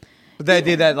like... But the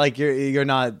idea that like you're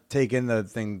not taking the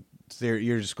thing,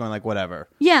 you're just going like whatever.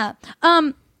 Yeah.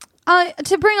 To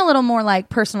bring a little more like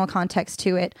personal context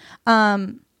to it,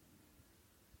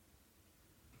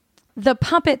 the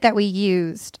puppet that we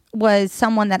used was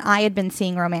someone that I had been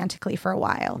seeing romantically for a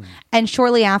while. Mm. And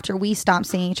shortly after we stopped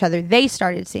seeing each other, they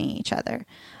started seeing each other.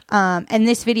 And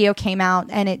this video came out,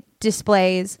 and it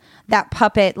displays that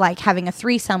puppet like having a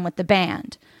threesome with the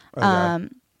band. Okay.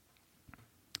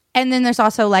 And then there's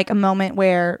also like a moment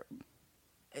where,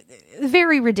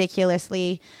 very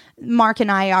ridiculously, Mark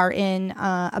and I are in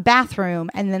a bathroom,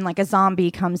 and then like a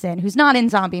zombie comes in who's not in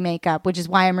zombie makeup, which is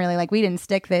why I'm really like, we didn't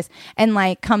stick this, and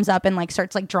like comes up and like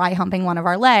starts like dry humping one of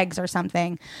our legs or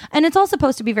something. And it's all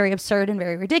supposed to be very absurd and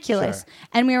very ridiculous. Sure.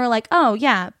 And we were like, oh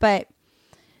yeah, but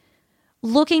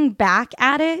looking back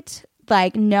at it,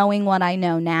 like knowing what I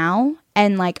know now,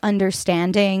 and like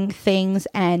understanding things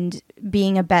and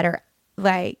being a better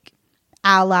like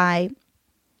ally,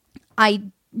 I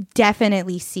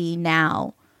definitely see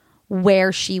now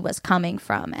where she was coming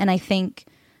from. And I think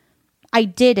I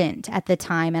didn't at the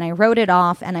time, and I wrote it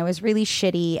off, and I was really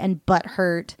shitty and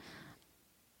butthurt,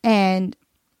 and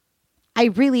I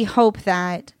really hope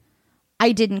that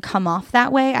I didn't come off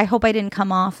that way. I hope I didn't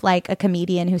come off like a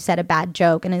comedian who said a bad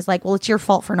joke and is like, well, it's your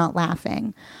fault for not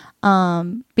laughing.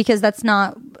 Because that's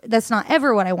not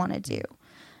ever what I want to do.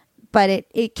 But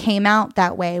it came out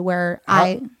that way where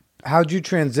how'd you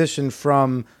transition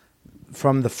from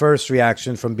the first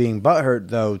reaction, from being butthurt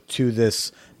though, to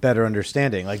this better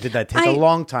understanding? Like, did that take a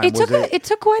long time? It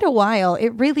took quite a while. It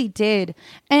really did.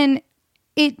 And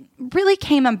it really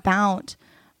came about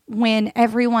when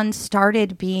everyone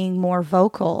started being more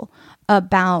vocal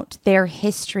about their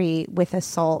history with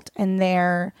assault and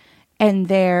their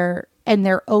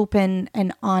open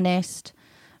and honest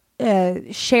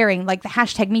sharing, like the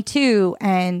hashtag Me Too,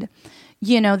 and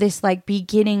this like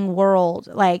beginning world.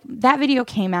 Like that video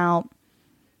came out,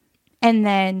 and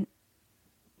then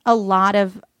a lot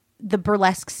of the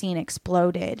burlesque scene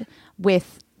exploded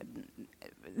with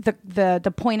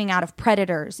the pointing out of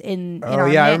predators in our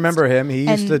yeah, midst. I remember him. He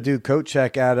used to do coat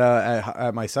check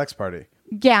at my sex party.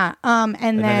 Yeah, and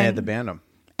then they had to ban him.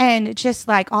 And just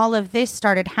like all of this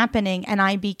started happening, and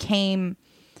I became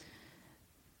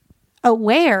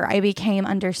aware, I became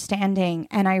understanding,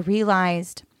 and I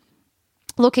realized,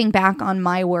 looking back on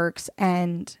my works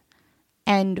and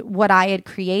what I had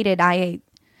created, I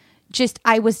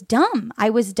was dumb. I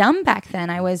was dumb back then.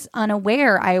 I was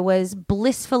unaware. I was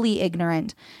blissfully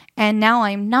ignorant. And now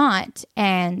I'm not.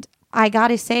 And I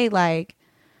gotta say, like,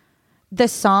 the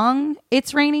song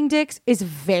It's Raining Dicks is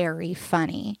very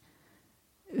funny.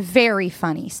 Very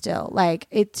funny still. Like,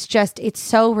 it's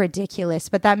so ridiculous.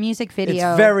 But that music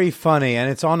video... It's very funny, and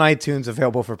it's on iTunes,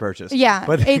 available for purchase. Yeah.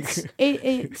 But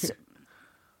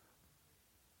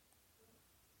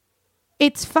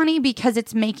it's funny because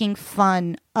it's making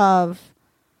fun of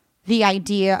the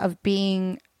idea of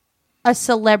being a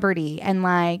celebrity and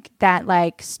like that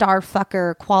like star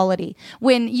fucker quality.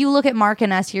 When you look at Mark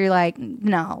and us, you're like,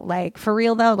 no, like for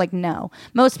real though, like no.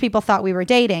 Most people thought we were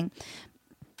dating.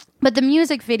 But the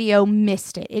music video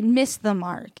missed it. It missed the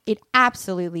mark. It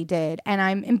absolutely did. And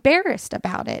I'm embarrassed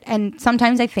about it. And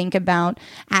sometimes I think about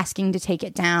asking to take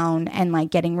it down and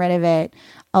like getting rid of it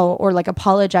or like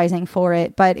apologizing for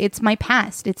it. But it's my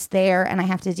past. It's there and I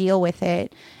have to deal with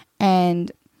it.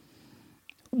 And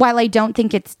while I don't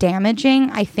think it's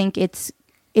damaging, I think it's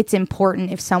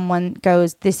important if someone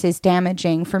goes, this is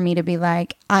damaging, for me to be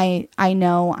like, I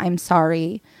know, I'm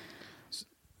sorry.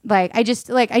 Like,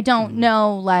 I don't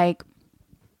know, like,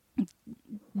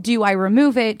 do I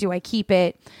remove it? Do I keep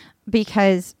it?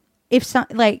 Because if some,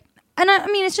 like, and I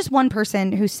mean, it's just one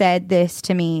person who said this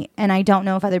to me, and I don't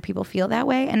know if other people feel that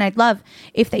way. And I'd love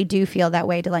if they do feel that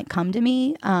way to like come to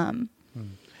me.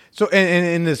 So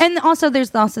in this, and also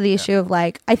there's also the issue of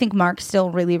like, I think Mark's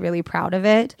still really, really proud of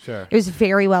it. Sure. It was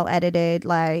very well edited.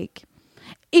 Like,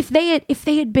 if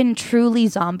they had been truly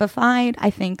zombified, I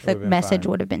think the message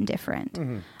would have been different.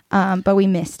 Mm-hmm. But we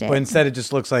missed it. But instead, it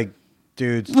just looks like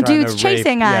dudes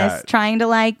chasing us, trying to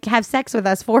like have sex with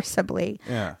us forcibly.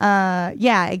 Yeah.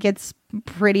 It gets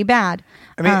pretty bad.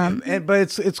 I mean,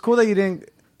 but it's cool that you didn't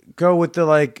go with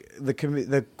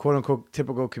the quote unquote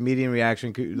typical comedian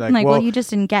reaction. Like, well, you just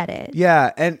didn't get it.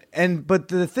 Yeah, and but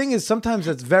the thing is, sometimes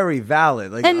that's very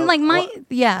valid. Like,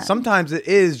 and sometimes it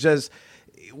is just.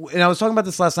 And I was talking about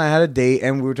this last night. I had a date,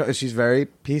 and we were she's very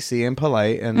PC and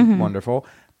polite and wonderful.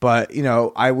 But,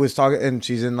 I was talking, and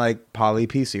she's in like poly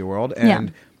PC world.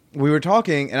 And we were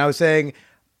talking, and I was saying,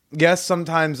 yes,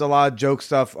 sometimes a lot of joke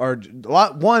stuff are a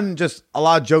lot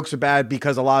of jokes are bad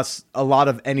because a lot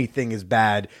of anything is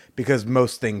bad because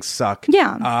most things suck.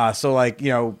 Yeah. So like,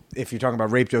 if you're talking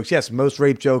about rape jokes, yes, most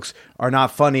rape jokes are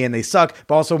not funny and they suck.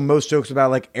 But also most jokes about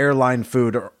like airline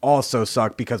food are also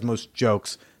suck because most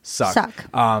jokes suck.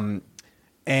 And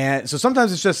so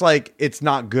sometimes it's just like, it's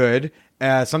not good.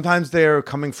 Sometimes they're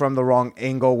coming from the wrong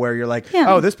angle where you're like,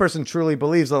 oh, this person truly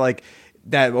believes that like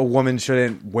that a woman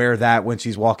shouldn't wear that when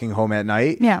she's walking home at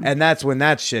night. Yeah. And that's when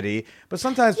that's shitty. But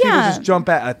sometimes people just jump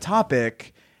at a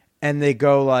topic and they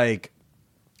go like,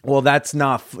 well, that's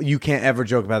not, you can't ever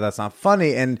joke about that's not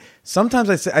funny. And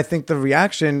sometimes I think the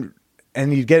reaction,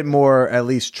 and you get more at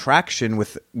least traction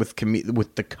with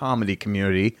the comedy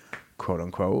community, quote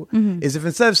unquote, is if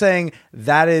instead of saying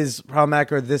that is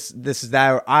problematic or this is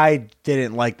that, or I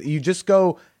didn't like, you just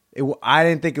go, I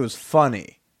didn't think it was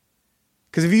funny.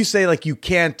 Because if you say like you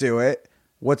can't do it,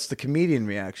 what's the comedian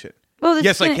reaction? Well,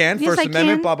 yes, I can. First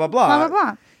Amendment, blah blah blah. Blah blah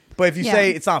blah. But if you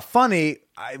say it's not funny,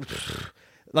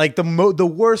 like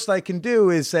the worst I can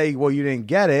do is say, well, you didn't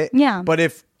get it. Yeah. But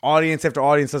if audience after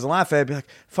audience doesn't laugh at it, I'd be like,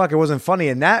 fuck, it wasn't funny,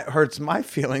 and that hurts my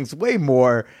feelings way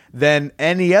more than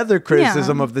any other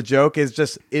criticism of the joke.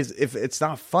 Is if it's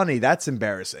not funny, that's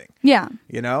embarrassing. Yeah.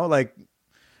 Like,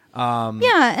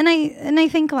 Yeah, and I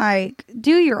think like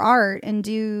do your art and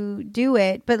do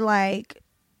it, but like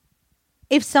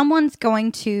if someone's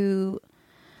going to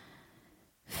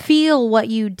feel what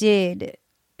you did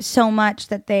so much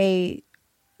that they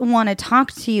want to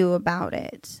talk to you about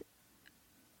it,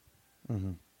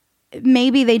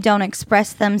 maybe they don't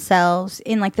express themselves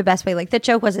in like the best way. Like the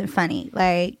joke wasn't funny,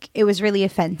 like it was really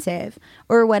offensive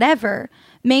or whatever.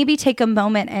 Maybe take a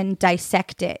moment and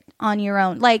dissect it on your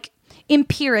own, like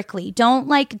empirically. Don't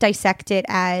like dissect it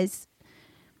as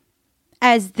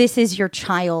this is your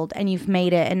child and you've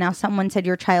made it and now someone said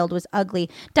your child was ugly.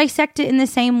 Dissect it in the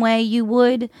same way you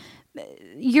would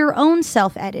your own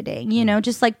self-editing, you know,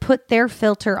 just like put their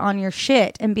filter on your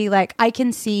shit and be like, I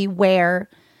can see where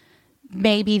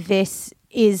maybe this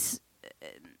is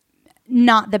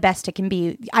not the best it can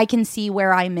be. I can see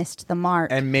where I missed the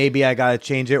mark. And maybe I got to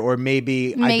change it, or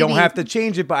maybe I don't have to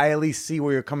change it, but I at least see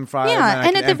where you're coming from. Yeah,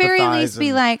 and at the very least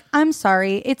be like, I'm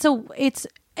sorry.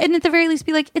 And at the very least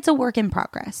be like, it's a work in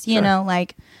progress. You know,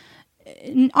 like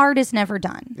art is never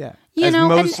done. Yeah. You As know,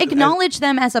 most- and acknowledge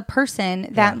them as a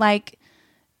person that like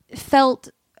felt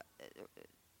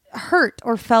hurt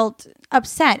or felt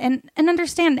upset, and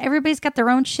understand everybody's got their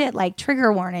own shit, like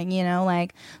trigger warning, you know,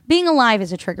 like being alive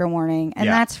is a trigger warning, and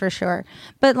that's for sure.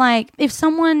 But like if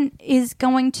someone is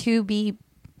going to be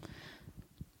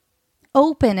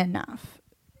open enough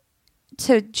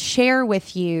to share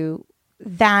with you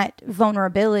that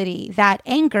vulnerability, that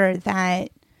anger,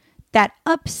 that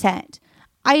upset,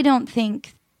 I don't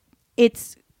think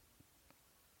it's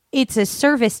a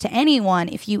service to anyone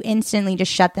if you instantly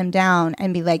just shut them down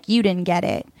and be like, you didn't get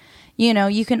it. You know,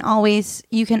 you can always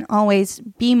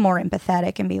be more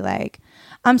empathetic and be like,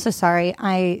 I'm so sorry.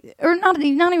 Not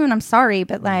even I'm sorry,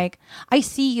 but like, I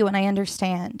see you and I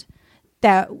understand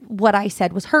that what I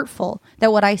said was hurtful,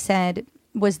 that what I said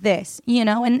was this, you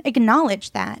know, and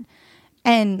acknowledge that.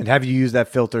 And have you used that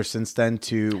filter since then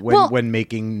when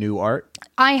making new art?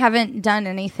 I haven't done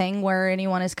anything where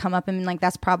anyone has come up and been like,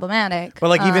 that's problematic. But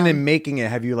like even in making it,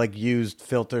 have you like used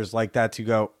filters like that to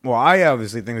go, well, I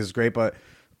obviously think this is great, but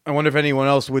I wonder if anyone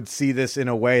else would see this in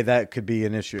a way that could be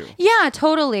an issue. Yeah,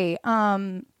 totally.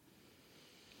 I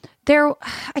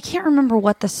can't remember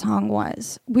what the song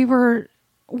was. We were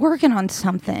working on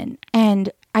something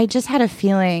and I just had a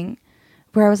feeling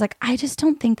where I was like, I just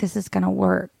don't think this is going to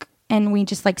work. And we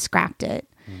just like scrapped it.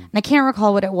 And I can't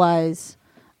recall what it was.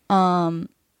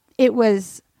 It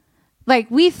was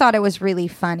like, we thought it was really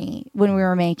funny when we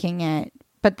were making it.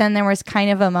 But then there was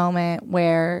kind of a moment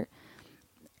where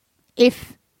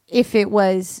if it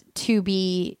was to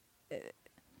be,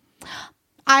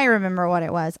 I remember what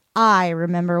it was.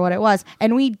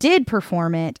 And we did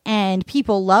perform it and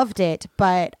people loved it,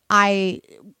 but I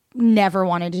never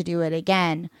wanted to do it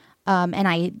again. And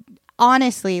I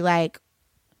honestly like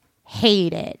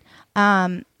hate it.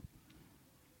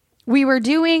 We were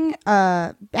doing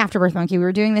Afterbirth Monkey. We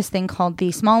were doing this thing called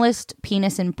the Smallest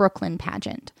Penis in Brooklyn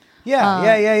pageant.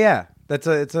 Yeah.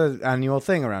 It's an annual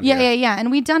thing around here. Yeah.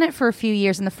 And we'd done it for a few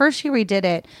years. And the first year we did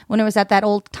it, when it was at that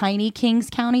old tiny Kings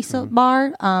County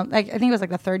bar, I think it was like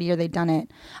the third year they'd done it.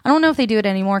 I don't know if they do it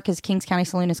anymore because Kings County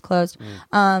Saloon is closed.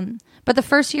 But the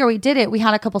first year we did it, we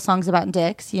had a couple songs about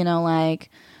dicks, you know, like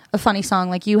a funny song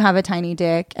like You Have a Tiny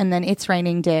Dick, and then It's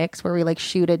Raining Dicks, where we like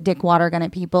shoot a dick water gun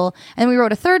at people. And we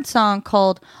wrote a third song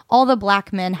called All the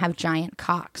Black Men Have Giant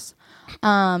Cocks.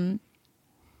 And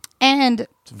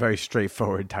it's a very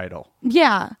straightforward title.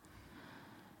 Yeah.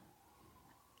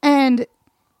 And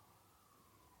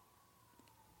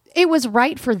it was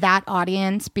right for that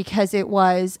audience because it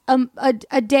was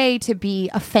a day to be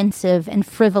offensive and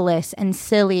frivolous and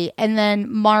silly. And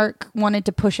then Mark wanted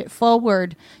to push it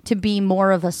forward to be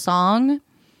more of a song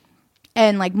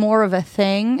and like more of a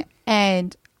thing.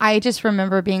 And I just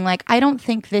remember being like, I don't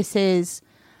think this is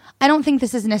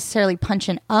necessarily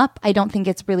punching up. I don't think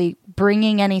it's really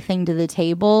bringing anything to the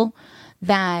table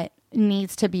that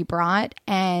needs to be brought.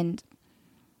 And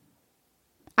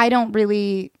I don't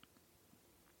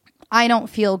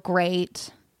feel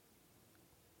great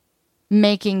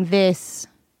making this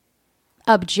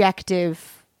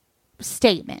objective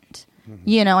statement.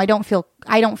 You know, I don't feel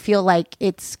like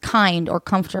it's kind or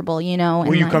comfortable, you know.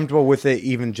 Were you comfortable with it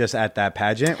even just at that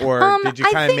pageant, or did you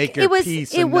kind of make your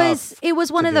peace enough? It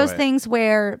was one of those things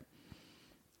where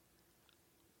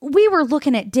we were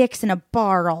looking at dicks in a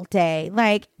bar all day.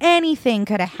 Like anything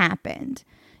could have happened,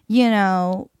 you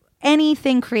know.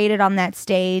 Anything created on that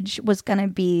stage was going to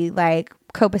be like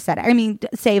copacetic. I mean,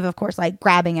 save of course, like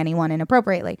grabbing anyone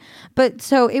inappropriately. But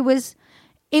so it was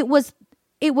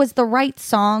the right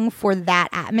song for that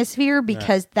atmosphere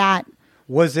because that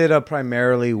Was it a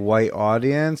primarily white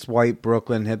audience, white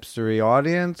Brooklyn hipstery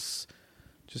audience?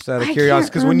 Just out of I curiosity,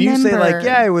 can't because when you say like, remember.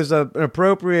 yeah, it was an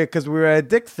appropriate because we were at a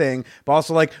dick thing, but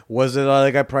also like, was it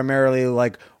like a primarily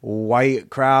like white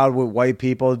crowd with white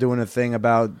people doing a thing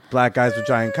about black guys with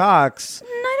giant cocks?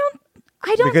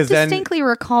 I don't Because then distinctly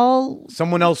recall.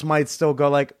 Someone else might still go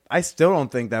like, I still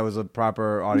don't think that was a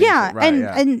proper audience. Yeah, Right,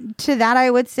 and to that I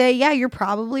would say, yeah, you're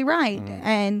probably right,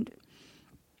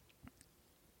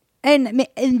 and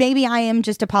maybe I am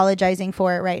just apologizing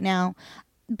for it right now,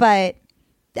 but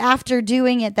after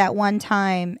doing it that one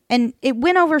time, and it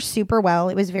went over super well,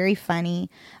 it was very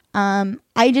funny.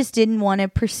 I just didn't want to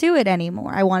pursue it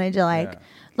anymore. I wanted to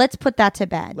let's put that to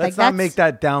bed. Let's like, not make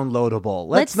that downloadable.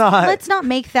 Let's not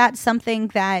make that something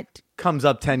that comes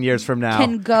up 10 years from now.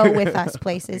 Can go with us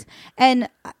places. And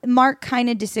Mark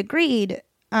kind of disagreed.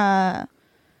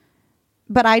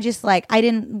 But I just I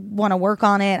didn't want to work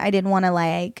on it. I didn't want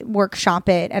to workshop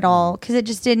it at all. Cause it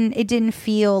didn't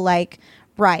feel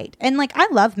right. And I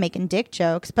love making dick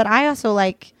jokes, but I also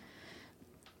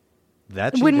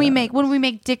when we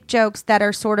make dick jokes that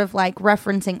are sort of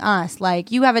referencing us,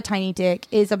 you have a tiny dick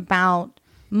is about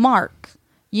Mark,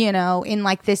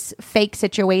 in this fake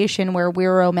situation where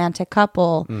we're a romantic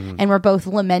couple and we're both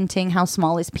lamenting how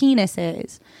small his penis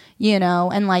is,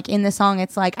 and in the song,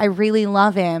 it's I really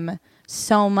love him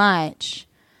so much,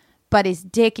 but his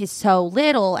dick is so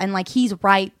little and he's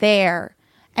right there.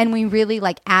 And we really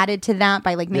added to that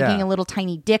by making a little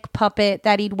tiny dick puppet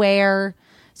that he'd wear.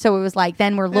 So it was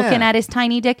then we're looking at his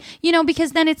tiny dick,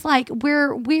 because then it's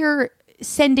we're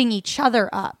sending each other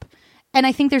up. And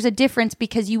I think there's a difference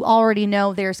because you already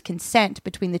know there's consent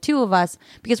between the two of us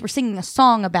because we're singing a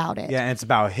song about it. Yeah, and it's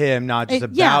about him, not just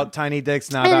about tiny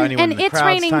dicks, not about anyone and in the It's crowd's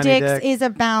Raining tiny Dicks dick. is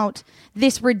about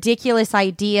this ridiculous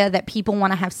idea that people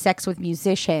want to have sex with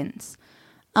musicians.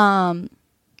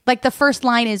 The first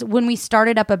line is, when we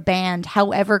started up a band,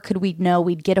 however could we know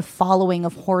we'd get a following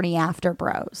of horny after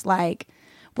bros?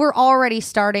 We're already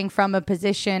starting from a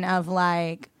position of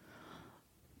why,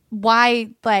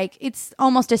 it's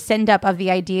almost a send up of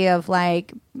the idea of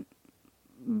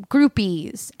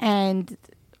groupies and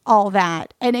all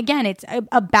that. And again, it's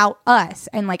about us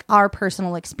and our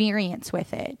personal experience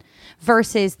with it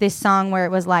versus this song where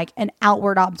it was an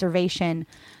outward observation.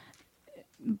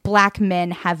 Black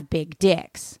men have big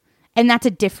dicks. And that's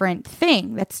a different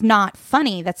thing. That's not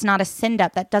funny. That's not a send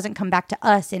up. That doesn't come back to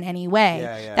us in any way.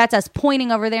 Yeah. That's us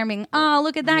pointing over there and being, oh,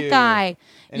 look at that guy.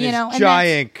 And his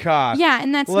giant cock. Yeah,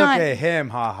 and that's look not. Look at him,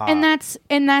 haha. And that's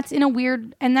in a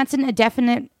weird, and that's in a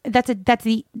definite. That's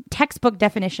the textbook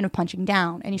definition of punching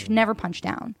down. And you should never punch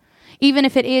down, even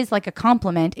if it is a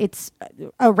compliment. It's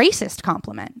a racist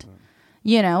compliment,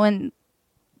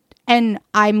 And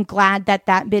I'm glad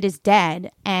that bit is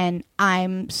dead, and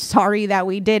I'm sorry that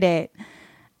we did it.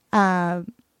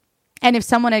 And if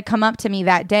someone had come up to me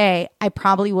that day, I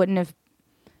probably wouldn't have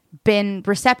been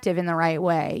receptive in the right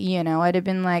way. I'd have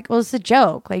been well, it's a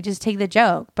joke. Just take the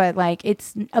joke. But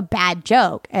it's a bad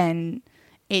joke, and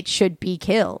it should be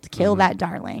killed. Kill that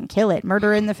darling. Kill it.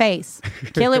 Murder in the face.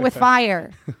 Kill it with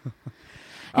fire.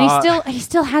 And he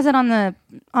still has it on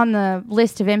the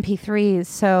list of MP3s.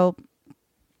 So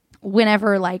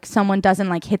whenever someone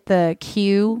doesn't hit the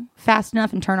cue fast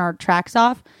enough and turn our tracks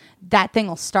off, that thing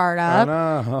will start up.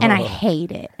 Oh, no. And I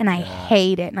hate it. And I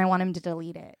hate it. And I want him to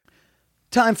delete it.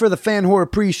 Time for the fan whore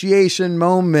appreciation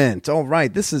moment. All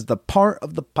right, this is the part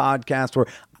of the podcast where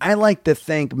I like to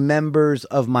thank members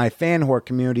of my fan whore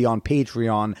community on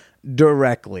Patreon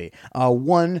directly,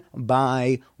 one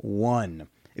by one.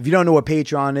 If you don't know what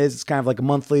Patreon is, it's kind of like a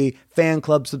monthly fan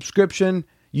club subscription.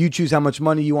 You choose how much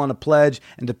money you want to pledge,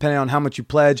 and depending on how much you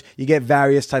pledge, you get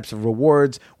various types of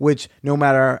rewards, which no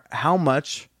matter how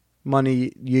much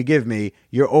money you give me,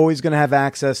 you're always going to have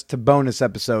access to bonus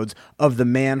episodes of the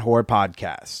Man Whore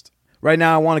Podcast. Right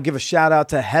now, I want to give a shout out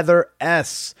to Heather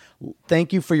S.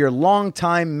 Thank you for your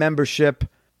long-time membership.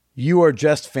 You are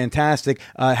just fantastic.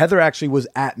 Heather actually was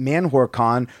at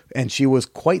ManWhoreCon, and she was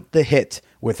quite the hit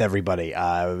with everybody.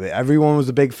 Everyone was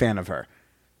a big fan of her.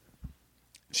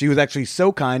 She was actually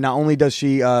so kind. Not only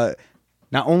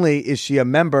is she a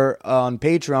member on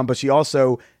Patreon, but she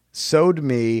also sewed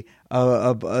me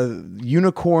a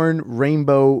unicorn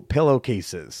rainbow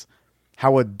pillowcases.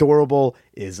 How adorable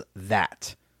is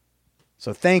that?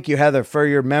 So thank you, Heather, for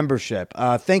your membership.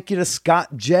 Thank you to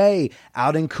Scott J.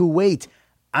 out in Kuwait.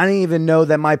 I didn't even know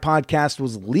that my podcast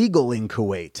was legal in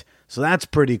Kuwait. So that's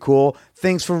pretty cool.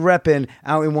 Thanks for repping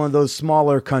out in one of those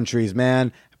smaller countries,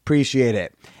 man. Appreciate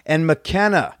it. And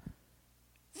McKenna,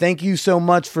 thank you so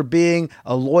much for being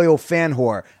a loyal fan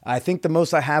whore. I think the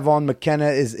most I have on McKenna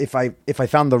is if I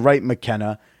found the right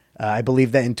McKenna. I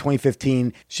believe that in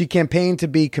 2015, she campaigned to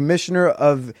be commissioner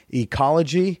of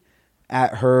ecology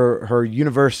at her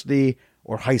university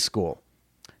or high school.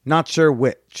 Not sure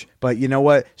which, but you know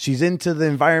what? She's into the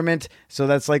environment. So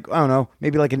that's like, I don't know,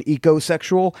 maybe like an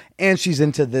ecosexual. And she's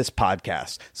into this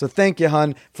podcast. So thank you,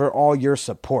 hun, for all your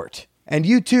support. And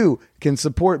you too can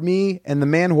support me and the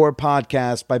Man Whore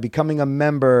podcast by becoming a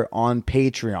member on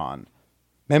Patreon.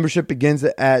 Membership begins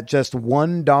at just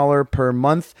 $1 per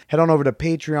month. Head on over to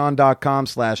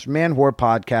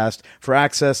patreon.com/manwhorepodcast for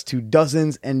access to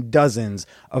dozens and dozens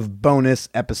of bonus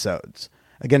episodes.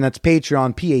 Again, that's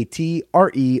Patreon,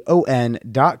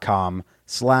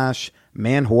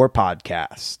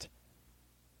 patreon.com/manwhorepodcast.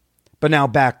 But now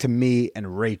back to me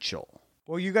and Rachel.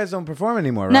 Well, you guys don't perform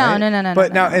anymore, right? No.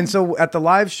 But now, and so at the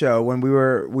live show when we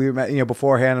were met,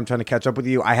 beforehand, I'm trying to catch up with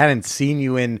you. I hadn't seen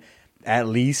you in at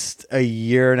least a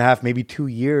year and a half, maybe 2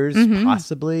 years,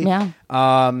 possibly. Yeah.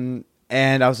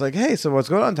 And I was like, hey, so what's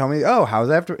going on? Tell me, how's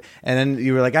after? And then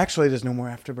you were like, actually, there's no more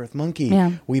Afterbirth Monkey.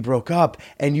 Yeah. We broke up.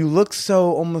 And you look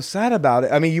so almost sad about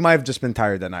it. I mean, you might have just been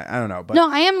tired that night. I don't know. But no,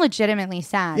 I am legitimately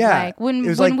sad. Yeah. Like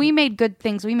when like, we made good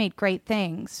things, we made great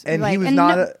things. And like, he was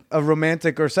not a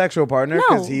romantic or sexual partner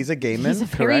because he's a gay man. He's a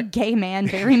very gay man,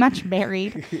 very much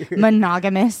married,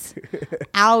 monogamous,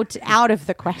 out of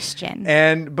the question.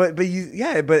 And but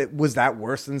was that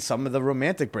worse than some of the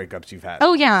romantic breakups you've had?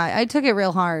 Oh yeah, I took it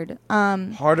real hard.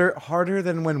 Harder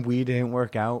than when we didn't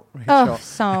work out, Rachel. Oh,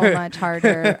 so much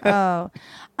harder.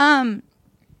 And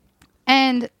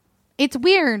it's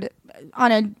weird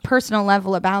on a personal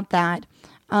level about that.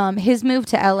 His move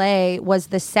to LA was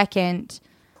the second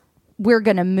we're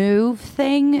gonna move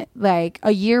thing. Like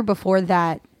a year before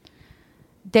that,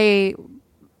 they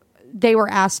were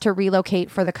asked to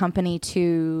relocate for the company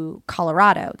to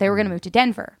Colorado. They were gonna move to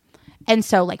Denver, and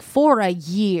so like for a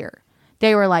year.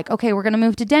 They were like, okay, we're going to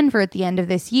move to Denver at the end of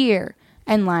this year.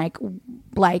 And like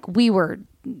we were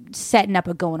setting up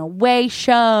a going away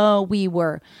show. We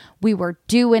were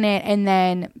doing it. And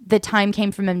then the time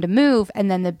came for them to move. And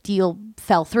then the deal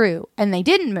fell through and they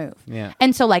didn't move. Yeah.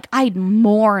 And so like I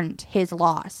mourned his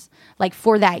loss. Like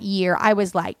for that year, I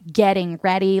was like getting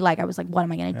ready. Like I was like, what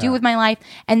am I going to do with my life?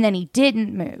 And then he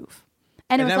didn't move.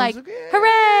 And it was like,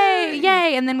 hooray,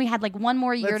 yay. And then we had like one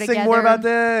more year together. Let's sing more about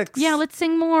this. Yeah, let's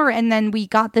sing more. And then we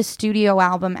got the studio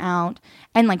album out.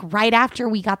 And like right after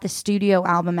we got the studio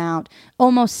album out,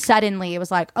 almost suddenly it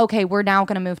was like, okay, we're now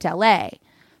going to move to LA.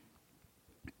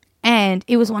 And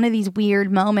it was one of these weird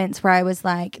moments where I was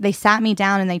like, they sat me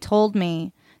down and they told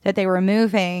me that they were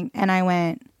moving. And I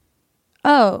went,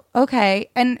 oh, okay.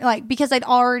 And like, because I'd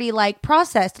already like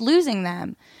processed losing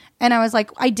them. And I was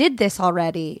like, I did this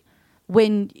already.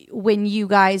 When you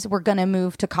guys were going to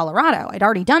move to Colorado. I'd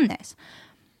already done this.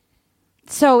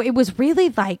 So it was really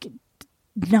like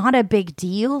not a big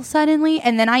deal suddenly.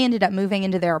 And then I ended up moving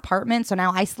into their apartment. So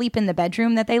now I sleep in the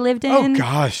bedroom that they lived in. Oh,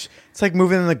 gosh. It's like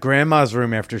moving in the grandma's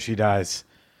room after she dies.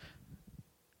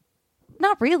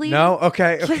 Not really. No?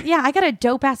 Okay. Yeah, I got a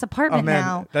dope ass apartment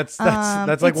now. That's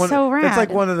like one. So rad. That's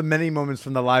like one of the many moments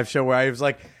from the live show where I was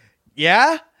like,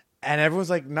 yeah? And everyone's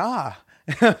like, nah.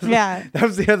 Yeah. That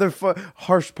was the other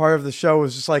harsh part of the show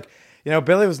was just like,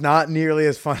 Billy was not nearly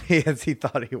as funny as he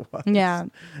thought he was. Yeah.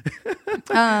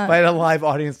 But I had a live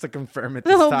audience to confirm it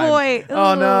this time. Oh, boy.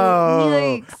 Oh,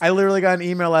 no. Yikes. I literally got an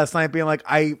email last night being like,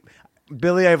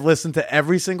 Billy, I've listened to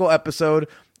every single episode.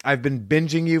 I've been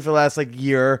binging you for the last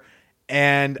year.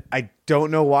 And I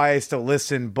don't know why I still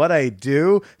listen, but I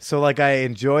do. So I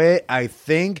enjoy it. I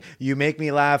think you make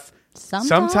me laugh.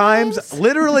 Sometimes,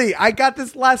 literally, I got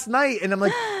this last night, and I'm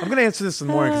like, I'm gonna answer this in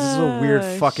the morning because this is a weird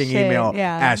fucking email.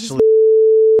 Yeah. Ashley.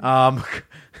 Oh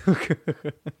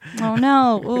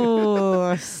no!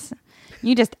 Ooh,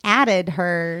 you just added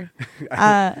her.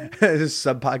 Just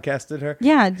sub podcasted her.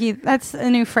 Yeah, that's a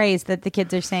new phrase that the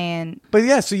kids are saying. But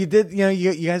yeah, so you did.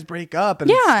 You guys break up, and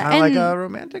it's kind of like a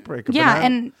romantic breakup. Yeah,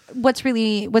 and what's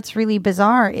really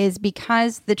bizarre is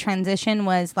because the transition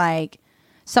was like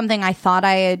something I thought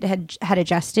I had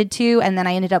adjusted to, and then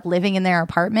I ended up living in their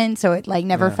apartment, so it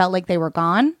never felt like they were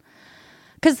gone.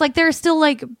 Because there are still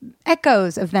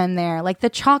echoes of them there, like the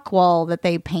chalk wall that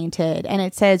they painted, and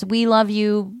it says "We love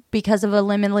you" because of a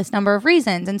limitless number of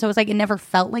reasons, and so it's it never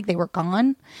felt like they were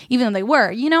gone, even though they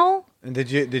were, And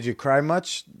did you cry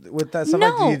much with that?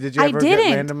 No, did you ever I didn't.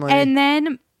 Get randomly? And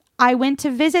then I went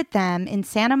to visit them in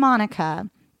Santa Monica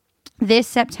this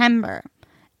September,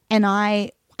 and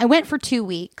I went for 2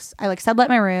 weeks. I sublet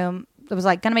my room. I was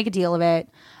gonna make a deal of it.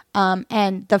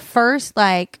 And the first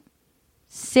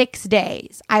 6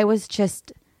 days, I was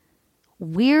just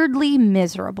weirdly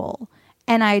miserable.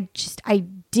 And I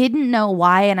didn't know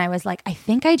why. And I was like, I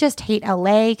think I just hate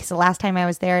LA because the last time I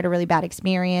was there, I had a really bad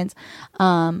experience.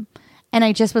 And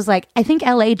I just was like, I think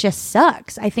LA just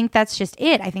sucks. I think that's just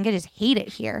it. I think I just hate it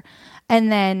here.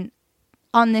 And then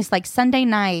on this like Sunday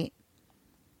night,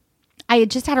 I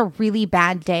had just had a really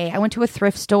bad day. I went to a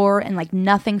thrift store and like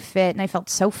nothing fit and I felt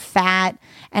so fat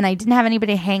and I didn't have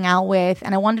anybody to hang out with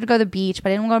and I wanted to go to the beach, but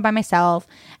I didn't want to go by myself.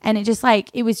 And it just like,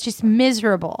 it was just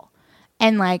miserable.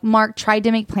 And like Mark tried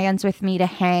to make plans with me to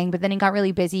hang, but then he got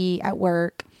really busy at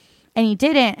work and he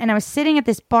didn't. And I was sitting at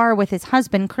this bar with his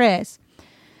husband, Chris.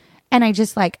 And I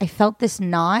just like, I felt this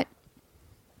knot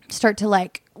start to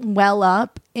like well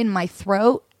up in my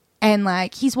throat. And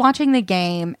like, he's watching the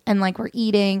game and like we're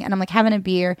eating and I'm like having a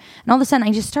beer. And all of a sudden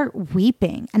I just start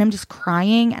weeping and I'm just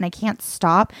crying and I can't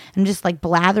stop. I'm just like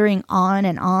blathering on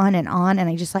and on and on. And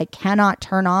I just like cannot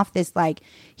turn off this like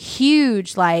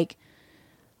huge like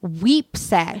weep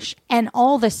sesh. And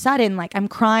all of a sudden like I'm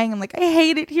crying. I'm like, I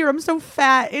hate it here. I'm so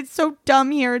fat. It's so dumb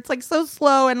here. It's like so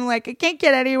slow. And like, I can't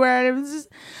get anywhere. And it was just,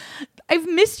 I've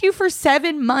missed you for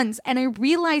 7 months. And I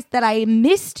realized that I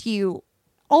missed you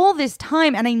all this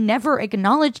time and I never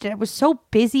acknowledged it. I was so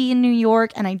busy in New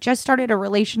York and I just started a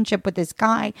relationship with this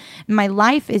guy. My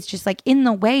life is just like in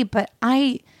the way, but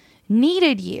I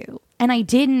needed you and I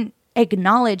didn't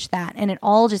acknowledge that. And it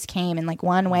all just came in like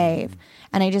one wave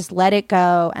and I just let it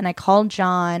go. And I called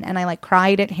John and I like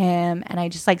cried at him and I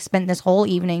just like spent this whole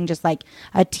evening just like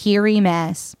a teary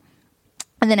mess.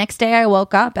 And the next day I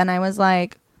woke up and I was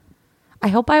like, I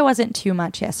hope I wasn't too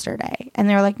much yesterday. And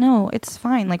they were like, no, it's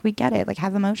fine. Like, we get it. Like,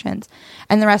 have emotions.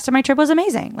 And the rest of my trip was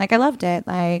amazing. Like, I loved it.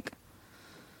 Like,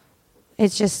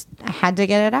 it's just, I had to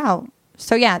get it out.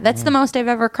 So, yeah, that's the most I've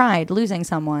ever cried, losing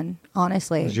someone,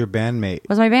 honestly. Was your bandmate?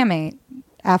 Was my bandmate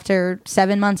after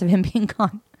 7 months of him being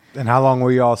gone. And how long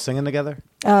were you all singing together?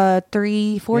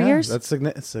 3-4 years. That's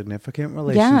significant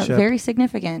relationship. Yeah, very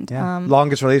significant. Yeah.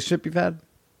 Longest relationship you've had?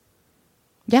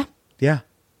 Yeah. Yeah.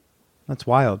 That's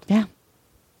wild. Yeah.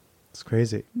 It's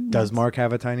crazy. Does Mark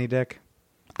have a tiny dick?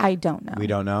 I don't know. We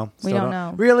don't know. We don't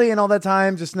know. Really, in all that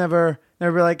time, just never be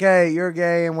like, hey, you're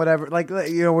gay and whatever. Like,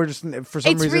 you know, we're just for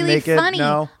some reason really naked. Funny.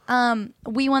 No.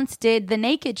 We once did the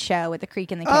naked show at the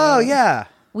Creek in the Cave. Oh yeah.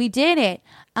 We did it.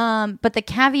 But the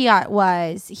caveat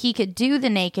was he could do the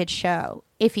naked show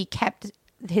if he kept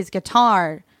his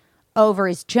guitar over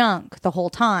his junk the whole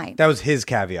time. That was his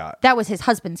caveat. That was his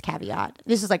husband's caveat.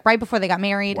 This was like right before they got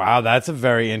married. Wow, that's a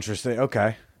very interesting.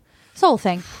 Okay. This whole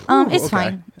thing. It's okay.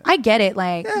 fine. I get it.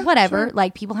 Like, whatever. Sure.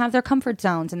 Like, people have their comfort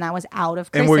zones, and that was out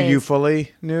of Chris's. And were you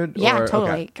fully nude? Yeah, or?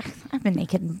 totally. Okay. I've been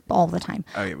naked all the time.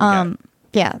 Oh, yeah,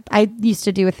 yeah, I used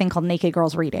to do a thing called Naked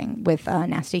Girls Reading with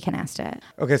Nasty Canasta.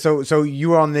 Okay, so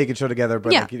you were on the naked show together,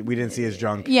 but Yeah. like, we didn't see his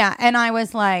junk. Yeah, and I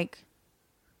was like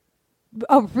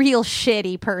a real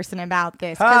shitty person about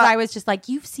this because I was just like,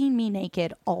 you've seen me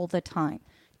naked all the time.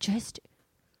 Just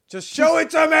show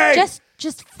it to me.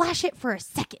 Just flash it for a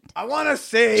second. I want to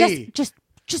see.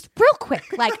 Just real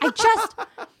quick. Like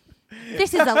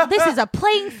this is a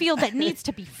playing field that needs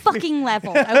to be fucking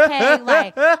leveled. Okay,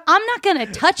 like I'm not gonna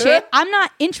touch it. I'm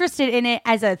not interested in it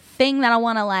as a thing that I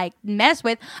want to like mess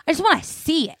with. I just want to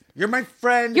see it. You're my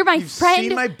friend. You're my You've friend.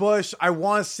 seen my bush. I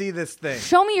want to see this thing.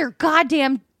 Show me your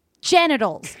goddamn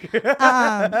genitals.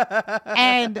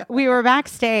 And we were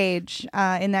backstage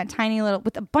in that tiny little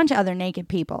with a bunch of other naked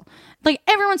people. Like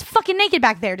everyone's fucking naked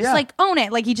back there. Just like own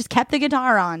it. Like he just kept the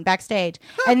guitar on backstage.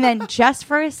 And then just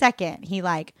for a second, he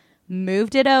like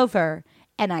moved it over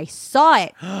and I saw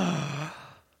it.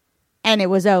 And it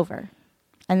was over.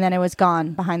 And then it was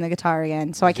gone behind the guitar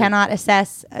again. So I cannot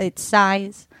assess its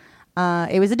size.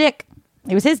 It was a dick.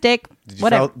 It was his dick.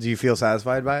 Do you feel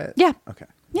satisfied by it? Yeah. Okay.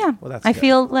 Yeah. Well, that's I good.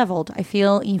 feel leveled. I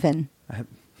feel even.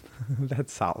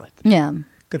 That's solid. Yeah.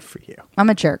 Good for you. I'm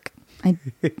a jerk.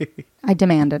 I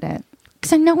demanded it.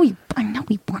 Because I know we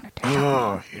wanted to happen.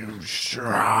 Oh, you sure?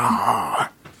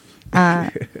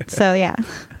 So yeah.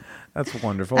 That's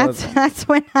wonderful. That's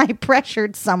when I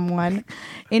pressured someone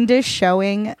into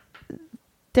showing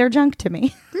their junk to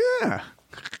me. Yeah.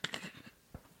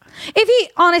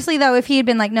 If he had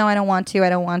been like, no, I don't want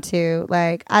to,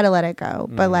 like, I'd have let it go.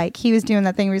 But like, he was doing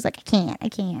that thing where he's like, I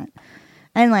can't.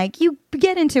 And like, you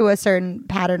get into a certain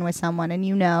pattern with someone and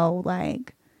you know,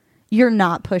 like, you're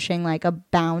not pushing like a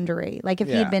boundary. Like if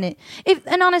he had been,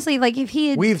 and honestly, like if he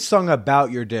had. We've sung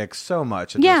about your dick so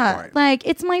much at this point. Like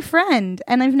it's my friend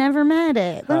and I've never met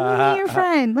it. Let me meet your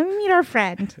friend. Let me meet our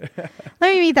friend.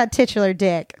 Let me meet that titular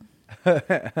dick.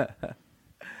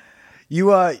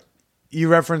 You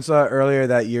referenced earlier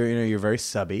that you're very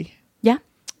subby. Yeah.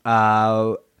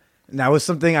 That was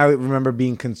something I remember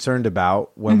being concerned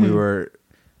about when we were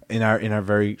in our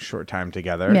very short time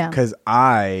together. Yeah. Because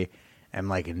I am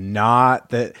like not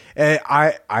the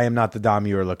I am not the dom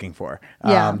you were looking for.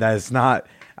 Yeah. That is not.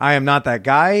 I am not that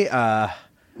guy.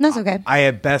 That's okay. I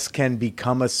at best can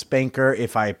become a spanker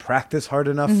if I practice hard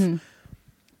enough. Mm-hmm.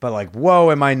 But like, whoa,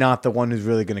 am I not the one who's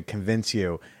really going to convince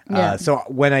you? Yeah. So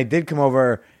when I did come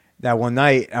over that one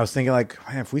night, I was thinking like,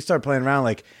 man, if we start playing around,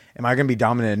 like, am I going to be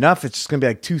dominant enough? It's just going to be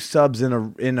like 2 subs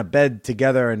in a bed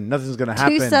together and nothing's going to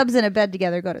happen. 2 subs in a bed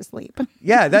together, go to sleep.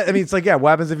 Yeah, I mean, it's like, yeah, what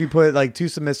happens if you put like 2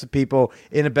 submissive people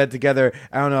in a bed together?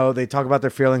 I don't know. They talk about their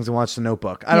feelings and watch The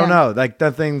Notebook. I don't know. Like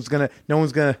that thing's no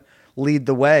one's going to lead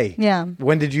the way. Yeah.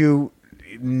 When did you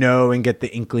know and get the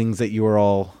inklings that you were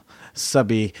all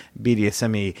subby,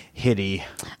 BDSM-y, hitty?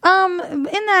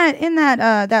 In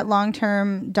that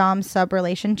long-term dom sub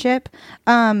relationship,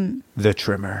 The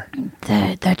trimmer.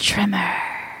 the trimmer,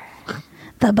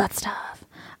 the butt stuff.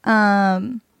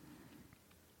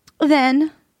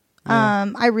 Then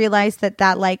I realized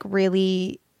that like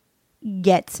really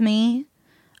gets me.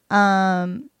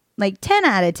 Like 10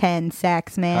 out of 10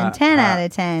 sex, man. 10 out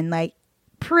of 10, like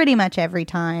pretty much every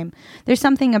time. There's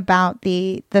something about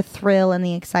the thrill and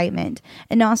the excitement,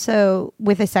 and also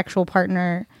with a sexual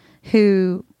partner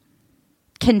who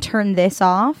can turn this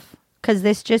off, because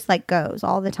this just like goes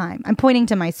all the time. I'm pointing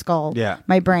to my skull,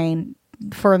 my brain,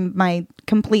 for my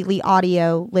completely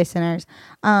audio listeners.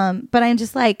 But I'm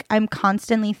just like, I'm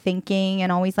constantly thinking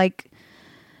and always like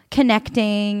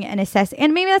connecting and assessing.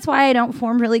 And maybe that's why I don't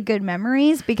form really good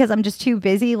memories, because I'm just too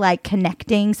busy like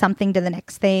connecting something to the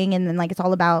next thing. And then like, it's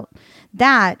all about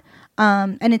that.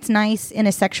 And it's nice in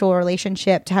a sexual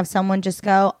relationship to have someone just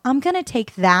go, I'm going to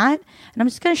take that and I'm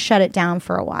just going to shut it down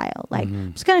for a while. Like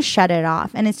I'm just going to shut it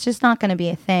off, and it's just not going to be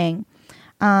a thing.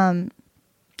 And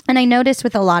I noticed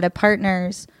with a lot of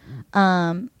partners,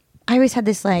 I always had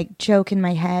this like joke in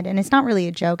my head, and it's not really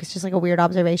a joke. It's just like a weird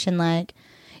observation. Like,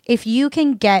 if you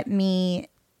can get me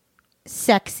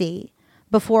sexy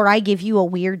before I give you a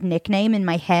weird nickname in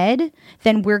my head,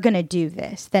 then we're going to do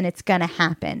this. Then it's going to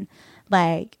happen.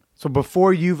 Like, so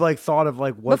before you've like thought of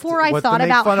like what before I what thought to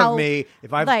make about fun how, of me,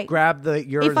 if I've like, grabbed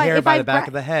your hair by the back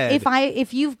of the head,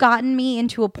 if you've gotten me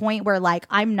into a point where like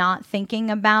I'm not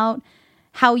thinking about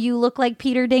how you look like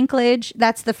Peter Dinklage,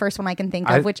 that's the first one I can think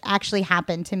of, which actually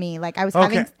happened to me. Like I was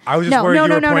having, I was just worried you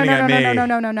were pointing at me.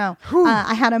 No.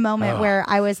 I had a moment where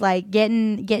I was like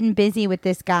getting busy with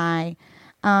this guy,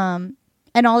 and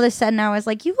all of a sudden I was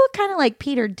like, you look kind of like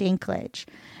Peter Dinklage.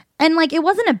 And like, it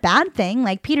wasn't a bad thing.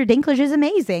 Like, Peter Dinklage is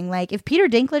amazing. Like, if Peter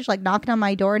Dinklage like knocked on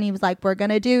my door and he was like, we're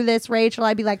gonna do this, Rachel,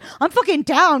 I'd be like, I'm fucking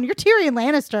down. You're Tyrion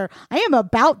Lannister. I am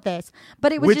about this.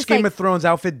 But it was which just Game like, of Thrones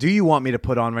outfit do you want me to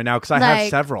put on right now? Because I have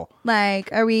several.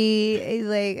 Like, are we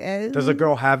like? Does a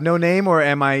girl have no name, or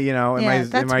am I? You know, am I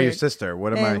your weird. sister?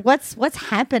 What am I? What's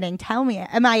happening? Tell me.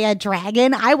 Am I a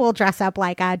dragon? I will dress up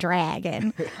like a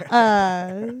dragon.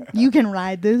 You can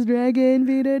ride this dragon,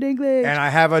 Peter Dinklage. And I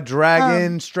have a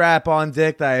dragon strap-on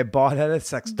dick that I bought at a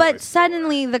sex store. But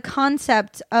suddenly, the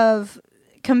concept of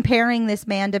comparing this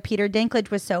man to Peter Dinklage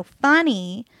was so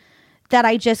funny that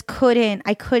I just couldn't.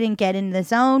 I couldn't get in the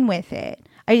zone with it.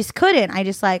 I just couldn't.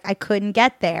 I couldn't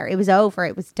get there. It was over.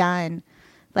 It was done.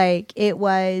 Like, it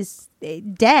was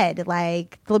dead.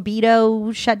 Like,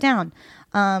 libido shut down.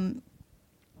 And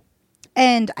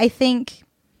I think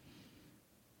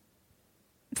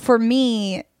for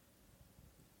me,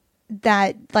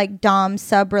 that like dom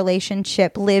sub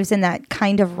relationship lives in that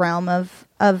kind of realm of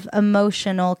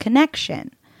emotional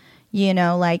connection. You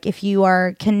know, like if you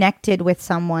are connected with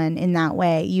someone in that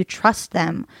way, you trust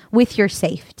them with your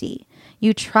safety.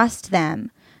 You trust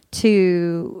them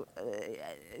to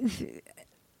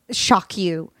shock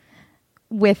you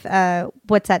with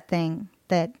what's that thing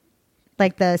that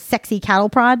like the sexy cattle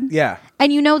prod? Yeah.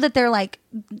 And you know that they're like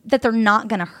that they're not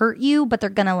going to hurt you, but they're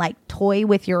going to like toy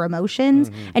with your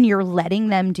emotions, and you're letting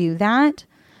them do that.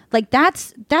 Like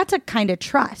that's a kind of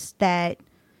trust that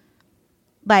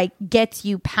like gets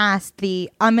you past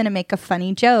the I'm going to make a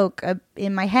funny joke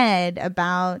in my head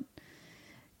about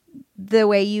the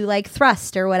way you like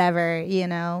thrust or whatever, you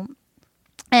know.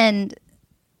 And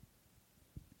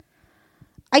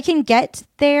I can get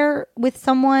there with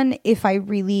someone if I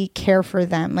really care for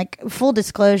them. Like, full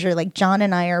disclosure, like John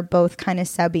and I are both kind of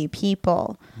subby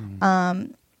people.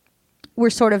 We're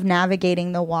sort of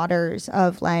navigating the waters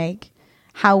of like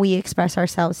how we express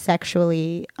ourselves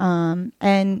sexually.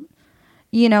 And,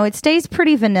 you know, it stays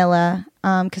pretty vanilla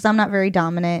because I'm not very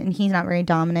dominant and he's not very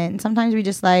dominant. And sometimes we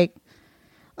just like,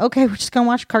 okay, we're just going to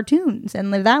watch cartoons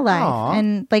and live that life. Aww.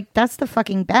 And like, that's the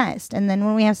fucking best. And then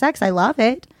when we have sex, I love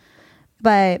it.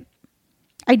 But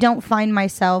I don't find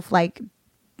myself like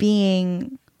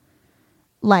being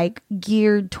like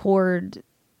geared toward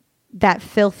that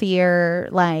filthier,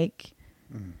 like,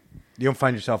 You don't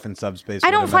find yourself in subspace. I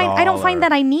don't find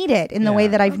that I need it in the way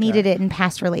that I've okay. needed it in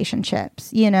past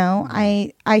relationships. You know,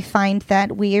 I find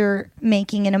that we're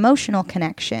making an emotional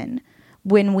connection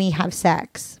when we have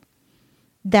sex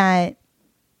that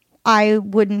I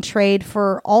wouldn't trade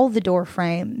for all the door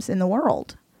frames in the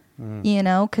world. You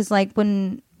know, because like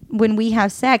when we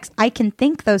have sex, I can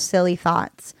think those silly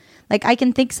thoughts. Like I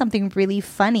can think something really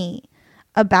funny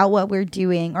about what we're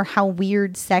doing or how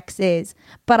weird sex is,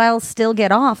 but I'll still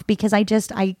get off because I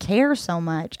care so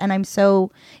much and I'm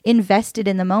so invested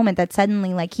in the moment that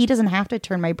suddenly like he doesn't have to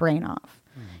turn my brain off.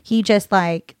 He just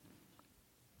like,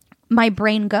 my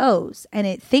brain goes and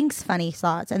it thinks funny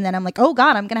thoughts and then I'm like, oh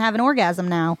God, I'm gonna have an orgasm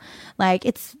now. Like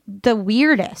it's the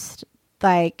weirdest,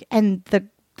 like, and the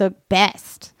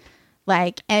best,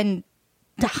 like, and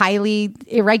highly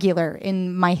irregular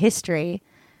in my history.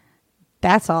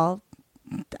 That's all.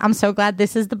 I'm so glad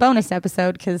this is the bonus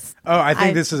episode because I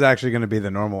think this is actually going to be the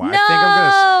normal one. No!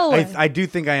 I do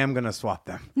think I am going to swap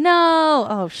them. No.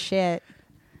 Oh shit.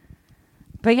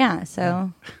 But yeah,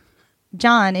 so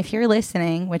John, if you're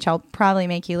listening, which I'll probably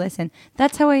make you listen,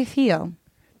 that's how I feel.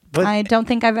 But I don't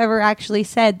think I've ever actually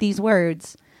said these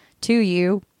words to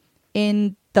you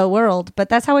in the world, but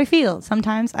that's how I feel.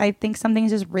 Sometimes I think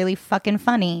something's just really fucking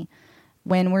funny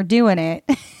when we're doing it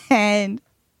and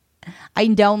I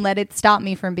don't let it stop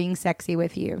me from being sexy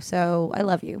with you. So I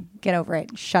love you. Get over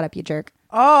it. Shut up, you jerk.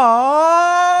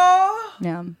 Oh,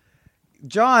 Yeah.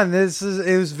 John, it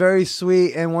was very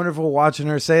sweet and wonderful watching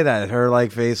her say that. Her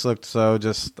like face looked so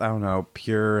just, I don't know,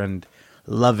 pure and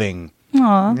loving.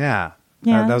 Aw. Yeah.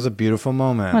 Yeah. That was a beautiful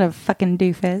moment. What a fucking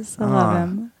doofus. I love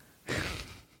him.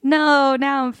 No,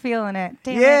 now I'm feeling it.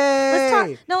 Damn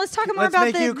Yay! it. Let's talk more Let's about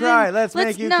make you cry. Let's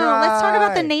make you cry. Let's talk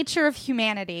about the nature of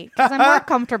humanity because I'm more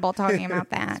comfortable talking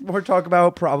about that. More talk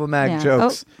about problematic Yeah.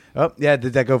 jokes. Oh, yeah.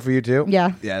 Did that go for you too?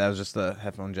 Yeah. Yeah, that was just the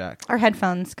headphone jack. Our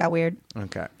headphones got weird.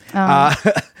 Okay.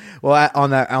 Well, on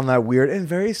that weird and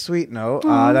very sweet note,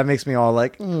 that makes me all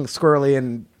like squirrely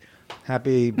and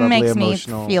happy, bubbly, Makes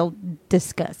emotional. me feel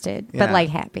disgusted, but Yeah. like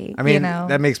happy. I mean, you know?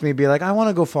 that makes me be like, I want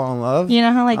to go fall in love. You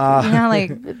know how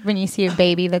when you see a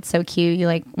baby that's so cute, you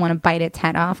like want to bite its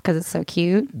head off because it's so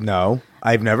cute. No,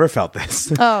 I've never felt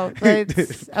this. Oh,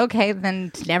 it's okay.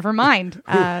 Then never mind.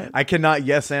 I cannot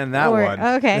yes and that one.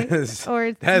 Okay. That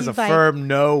is a like, firm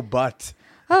no, but.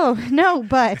 Oh no,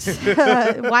 but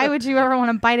why would you ever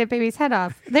want to bite a baby's head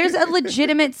off? There's a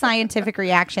legitimate scientific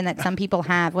reaction that some people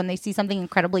have when they see something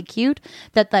incredibly cute.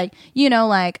 That like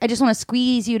like I just want to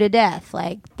squeeze you to death,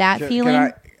 like that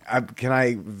feeling. Can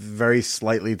I very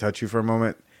slightly touch you for a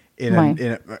moment?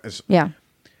 Yeah.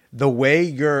 The way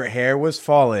your hair was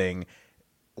falling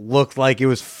looked like it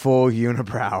was full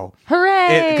unibrow.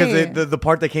 Hooray! Because the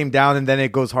part that came down and then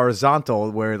it goes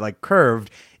horizontal where it like curved.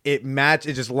 It matched.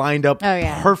 It just lined up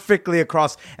perfectly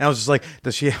across. And I was just like,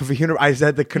 does she have a unibrow? I just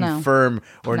had to confirm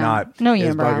or not. No It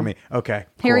was unibrow. bugging me. Okay.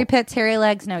 Hairy Cool. pits, hairy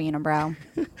legs, no unibrow.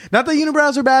 Not that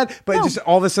unibrows are bad, but it just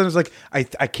all of a sudden it's like, I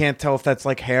can't tell if that's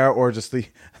like hair or just the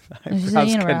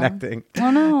eyebrows connecting.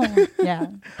 Oh no. Yeah.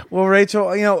 Well, Rachel,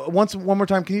 one more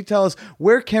time, can you tell us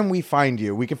where can we find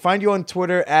you? We can find you on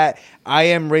Twitter at I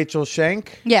am Rachel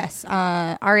Schenk. Yes.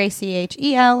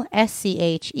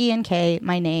 RachelSchenk.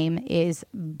 My name is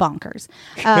bonkers.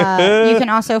 You can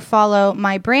also follow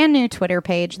my brand new Twitter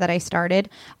page that I started.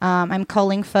 I'm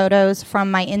culling photos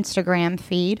from my Instagram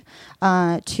feed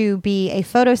to be a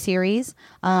photo series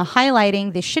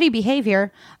highlighting the shitty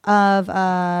behavior of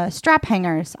strap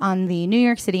hangers on the New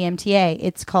York City MTA.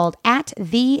 It's called At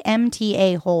the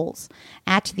MTA Holes.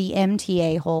 At the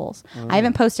MTA Holes. I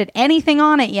haven't posted anything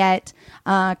on it yet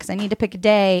because I need to pick a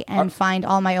day and find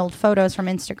all my old photos from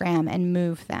Instagram and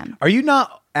move them. Are you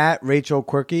not at Rachel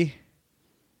Quirky?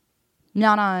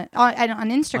 Not on Instagram. On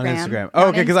Instagram. On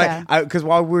Okay, because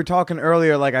while we were talking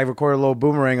earlier, like I recorded a little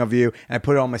boomerang of you and I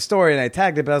put it on my story and I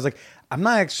tagged it, but I was like, I'm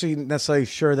not actually necessarily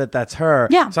sure that that's her.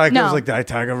 Yeah. So I was like, did I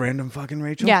tag a random fucking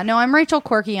Rachel? Yeah, no, I'm Rachel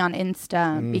Quirky on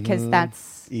Insta because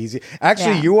that's easy.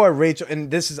 Actually, you are Rachel,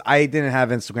 and I didn't have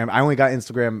Instagram. I only got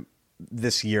Instagram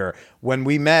this year. When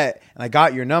we met and I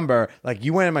got your number, like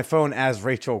you went in my phone as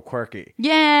Rachel Quirky.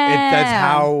 Yeah. That's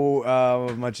how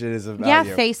much it is about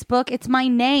you. you. Facebook, it's my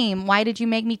name. Why did you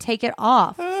make me take it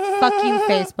off? Fuck you,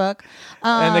 Facebook.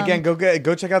 And again,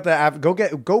 go check out the app. Go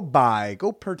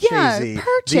purchase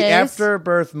the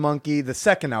Afterbirth Monkey, the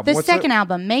second album. The second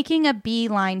album, Making a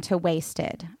Beeline to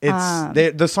Wasted.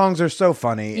 It's the songs are so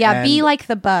funny. Yeah, be like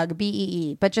the bug,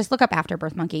 BEE. But just look up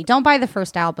Afterbirth Monkey. Don't buy the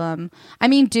first album. I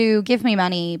mean, give me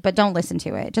money, but don't listen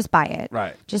to it. Just buy it.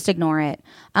 Right. Just ignore it.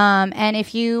 And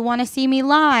if you want to see me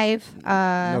live,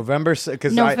 November, so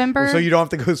you don't have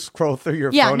to go scroll through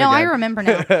your phone. Yeah, no, again. I remember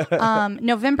now.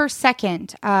 November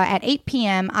 2nd at 8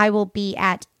 p.m. I will be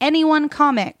at Anyone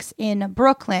Comics in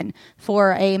Brooklyn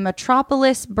for a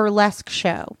Metropolis burlesque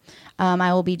show.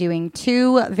 I will be doing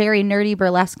 2 very nerdy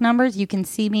burlesque numbers. You can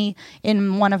see me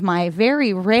in one of my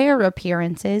very rare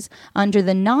appearances under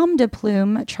the nom de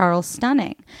plume Charles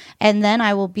Stunning. And then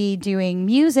I will be doing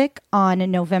music on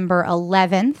November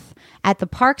 11th at the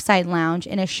Parkside Lounge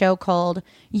in a show called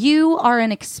You Are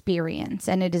an Experience.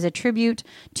 And it is a tribute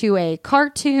to a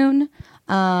cartoon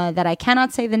that I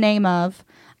cannot say the name of.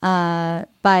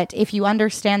 But if you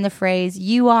understand the phrase,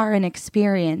 you are an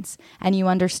experience, and you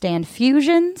understand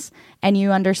fusions, and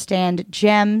you understand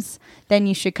gems, then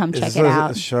you should come check it out.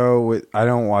 A show with, I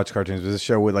don't watch cartoons, but it's a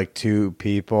show with like 2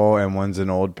 people, and one's an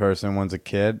old person, one's a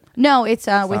kid? No, it's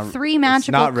with 3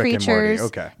 magical creatures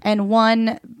and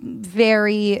 1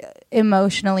 very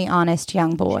emotionally honest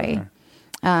young boy. Sure.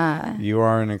 You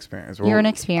are an experience. You're an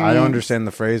experience. I don't understand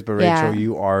the phrase, but Rachel,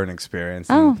 you are an experience.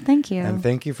 Thank you. And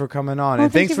thank you for coming on. Well,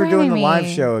 and thanks for doing the live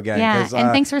show again. Yeah,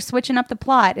 and thanks for switching up the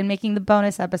plot and making the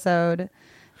bonus episode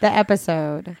the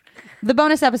episode. The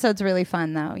bonus episode's really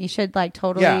fun, though. You should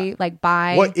totally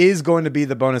buy. What is going to be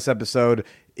the bonus episode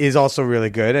is also really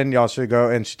good, and y'all should go.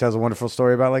 And she tells a wonderful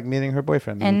story about meeting her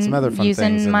boyfriend and some other fun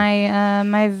things. Using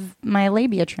my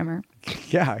labia trimmer.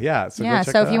 Yeah.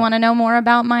 So if you want to know more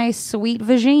about my sweet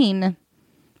vagine,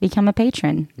 become a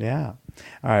patron. Yeah.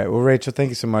 All right. Well, Rachel, thank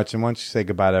you so much. And why don't you say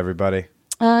goodbye to everybody?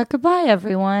 Goodbye,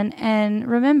 everyone, and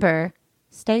remember,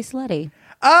 stay slutty.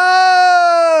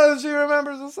 Oh, she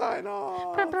remembers the sign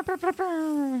off.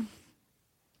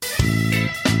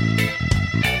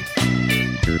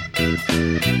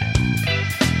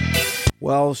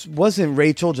 Well, wasn't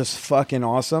Rachel just fucking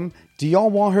awesome? Do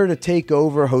y'all want her to take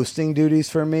over hosting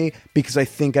duties for me? Because I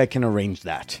think I can arrange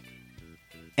that.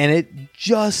 And it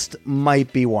just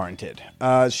might be warranted.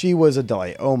 She was a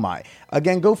delight. Oh my.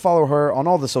 Again, go follow her on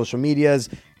all the social medias.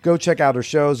 Go check out her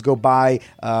shows. Go buy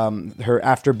her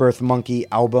Afterbirth Monkey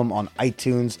album on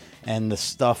iTunes and the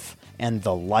stuff and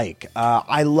the like.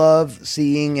 I love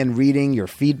seeing and reading your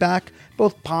feedback,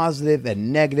 both positive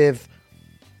and negative.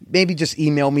 Maybe just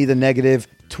email me the negative,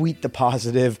 tweet the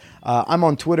positive. I'm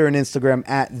on Twitter and Instagram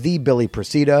at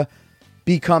 @TheBillyProcida.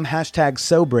 Become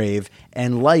 #SoBrave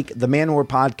and like the Man Whore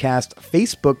Podcast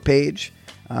Facebook page,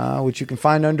 which you can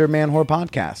find under Man Whore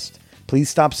Podcast. Please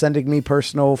stop sending me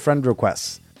personal friend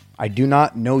requests. I do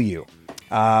not know you,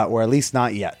 or at least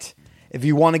not yet. If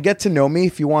you want to get to know me,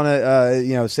 if you want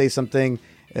to say something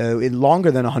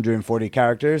longer than 140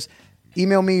 characters,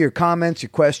 email me your comments, your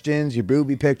questions, your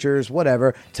booby pictures,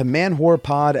 whatever, to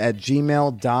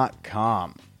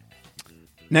manwhorepod@gmail.com.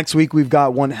 Next week, we've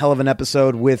got one hell of an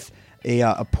episode with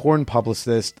a porn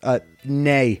publicist, the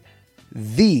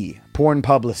porn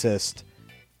publicist,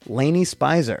 Lainey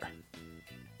Spicer.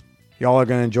 Y'all are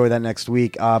going to enjoy that next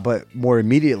week, but more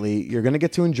immediately, you're going to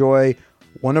get to enjoy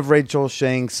one of Rachel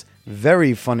Schenk's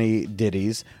very funny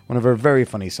ditties, one of her very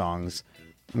funny songs.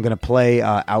 I'm going to play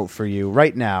out for you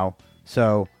right now.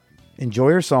 So enjoy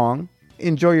your song,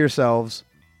 enjoy yourselves,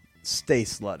 stay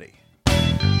slutty.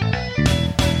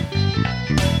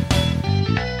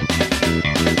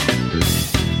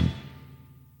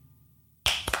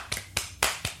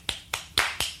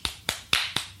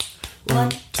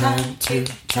 One time, 2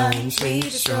 times, we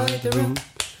destroyed the room.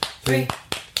 3,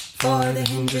 4, the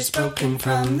hinge is broken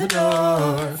from the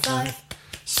door. 5,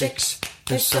 6,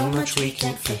 there's so much we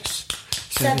can't fix.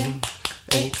 7,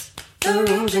 8, the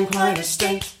room's in quite a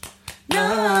state.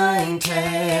 9,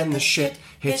 10, the shit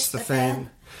hits the fan.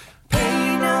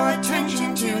 Pay no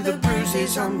attention to the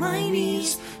bruises on my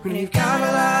knees. When you've got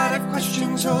a lot of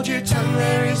questions, hold your tongue,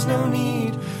 there is no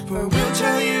need. For we'll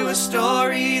tell you a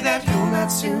story that you'll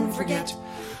not soon forget,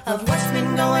 of what's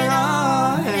been going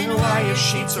on and why your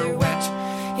sheets are wet.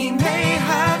 He may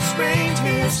have sprained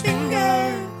his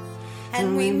finger,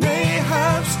 and we may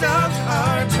have stubbed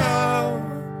our toe.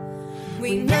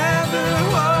 We never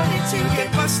wanted to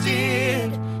get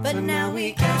busted, but now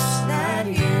we guess that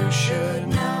you should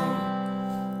know.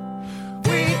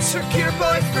 We took your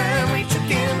boyfriend, we took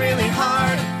him really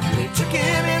hard. We took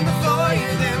him in the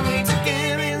foyer, then we took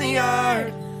him in the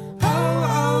yard. Oh,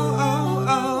 oh, oh,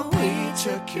 oh, we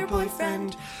took your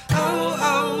boyfriend. Oh,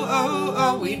 oh, oh,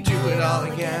 oh, we do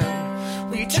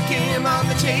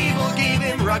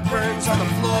on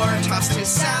the floor, tossed his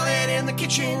salad in the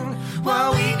kitchen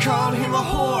while we called him a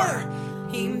whore.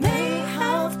 He may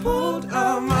have pulled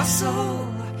a muscle,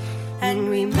 and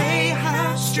we may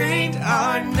have strained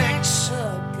our necks.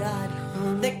 Oh, God.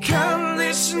 The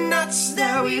countless nuts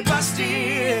that we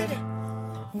busted,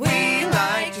 we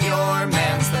like your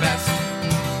man's the best.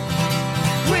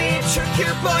 We took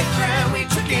your boyfriend, we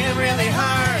took him really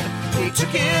hard. We took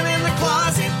him in the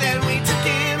closet, then we took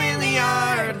him in the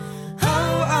yard.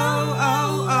 Oh, oh,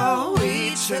 oh, oh,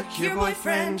 we took your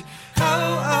boyfriend. Oh,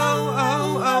 oh,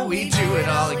 oh, oh, we do it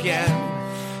all again.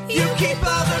 You keep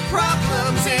all the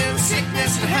problems and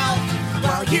sickness and health,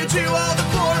 while you do all the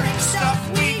boring stuff,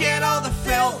 we get all the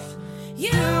filth.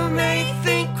 You may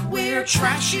think we're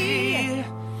trashy,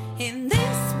 in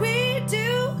this we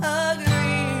do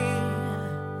agree,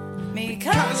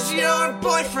 because your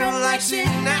boyfriend likes it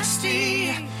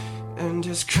nasty, and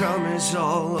his cum is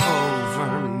all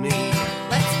over me.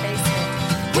 Let's face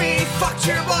it. We fucked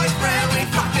your boyfriend, we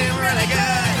fucked him really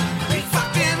good. We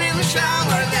fucked him in the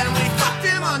shower, then we fucked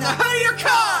him on the hood of your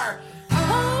car.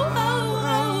 Oh, oh,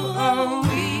 oh, oh,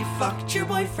 we fucked your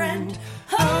boyfriend.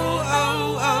 Oh,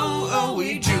 oh, oh, oh,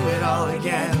 we do it all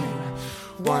again.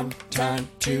 1 time,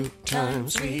 2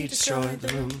 times, we destroyed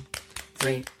the room.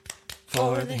 3,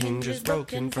 4, the hinge is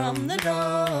broken from the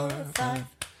door. 5,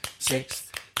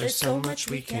 6, there's so much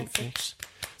we can't fix.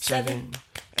 7,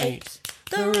 8,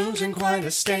 the room's in quite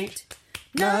a state.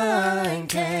 9,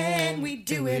 10, we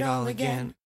do it all again.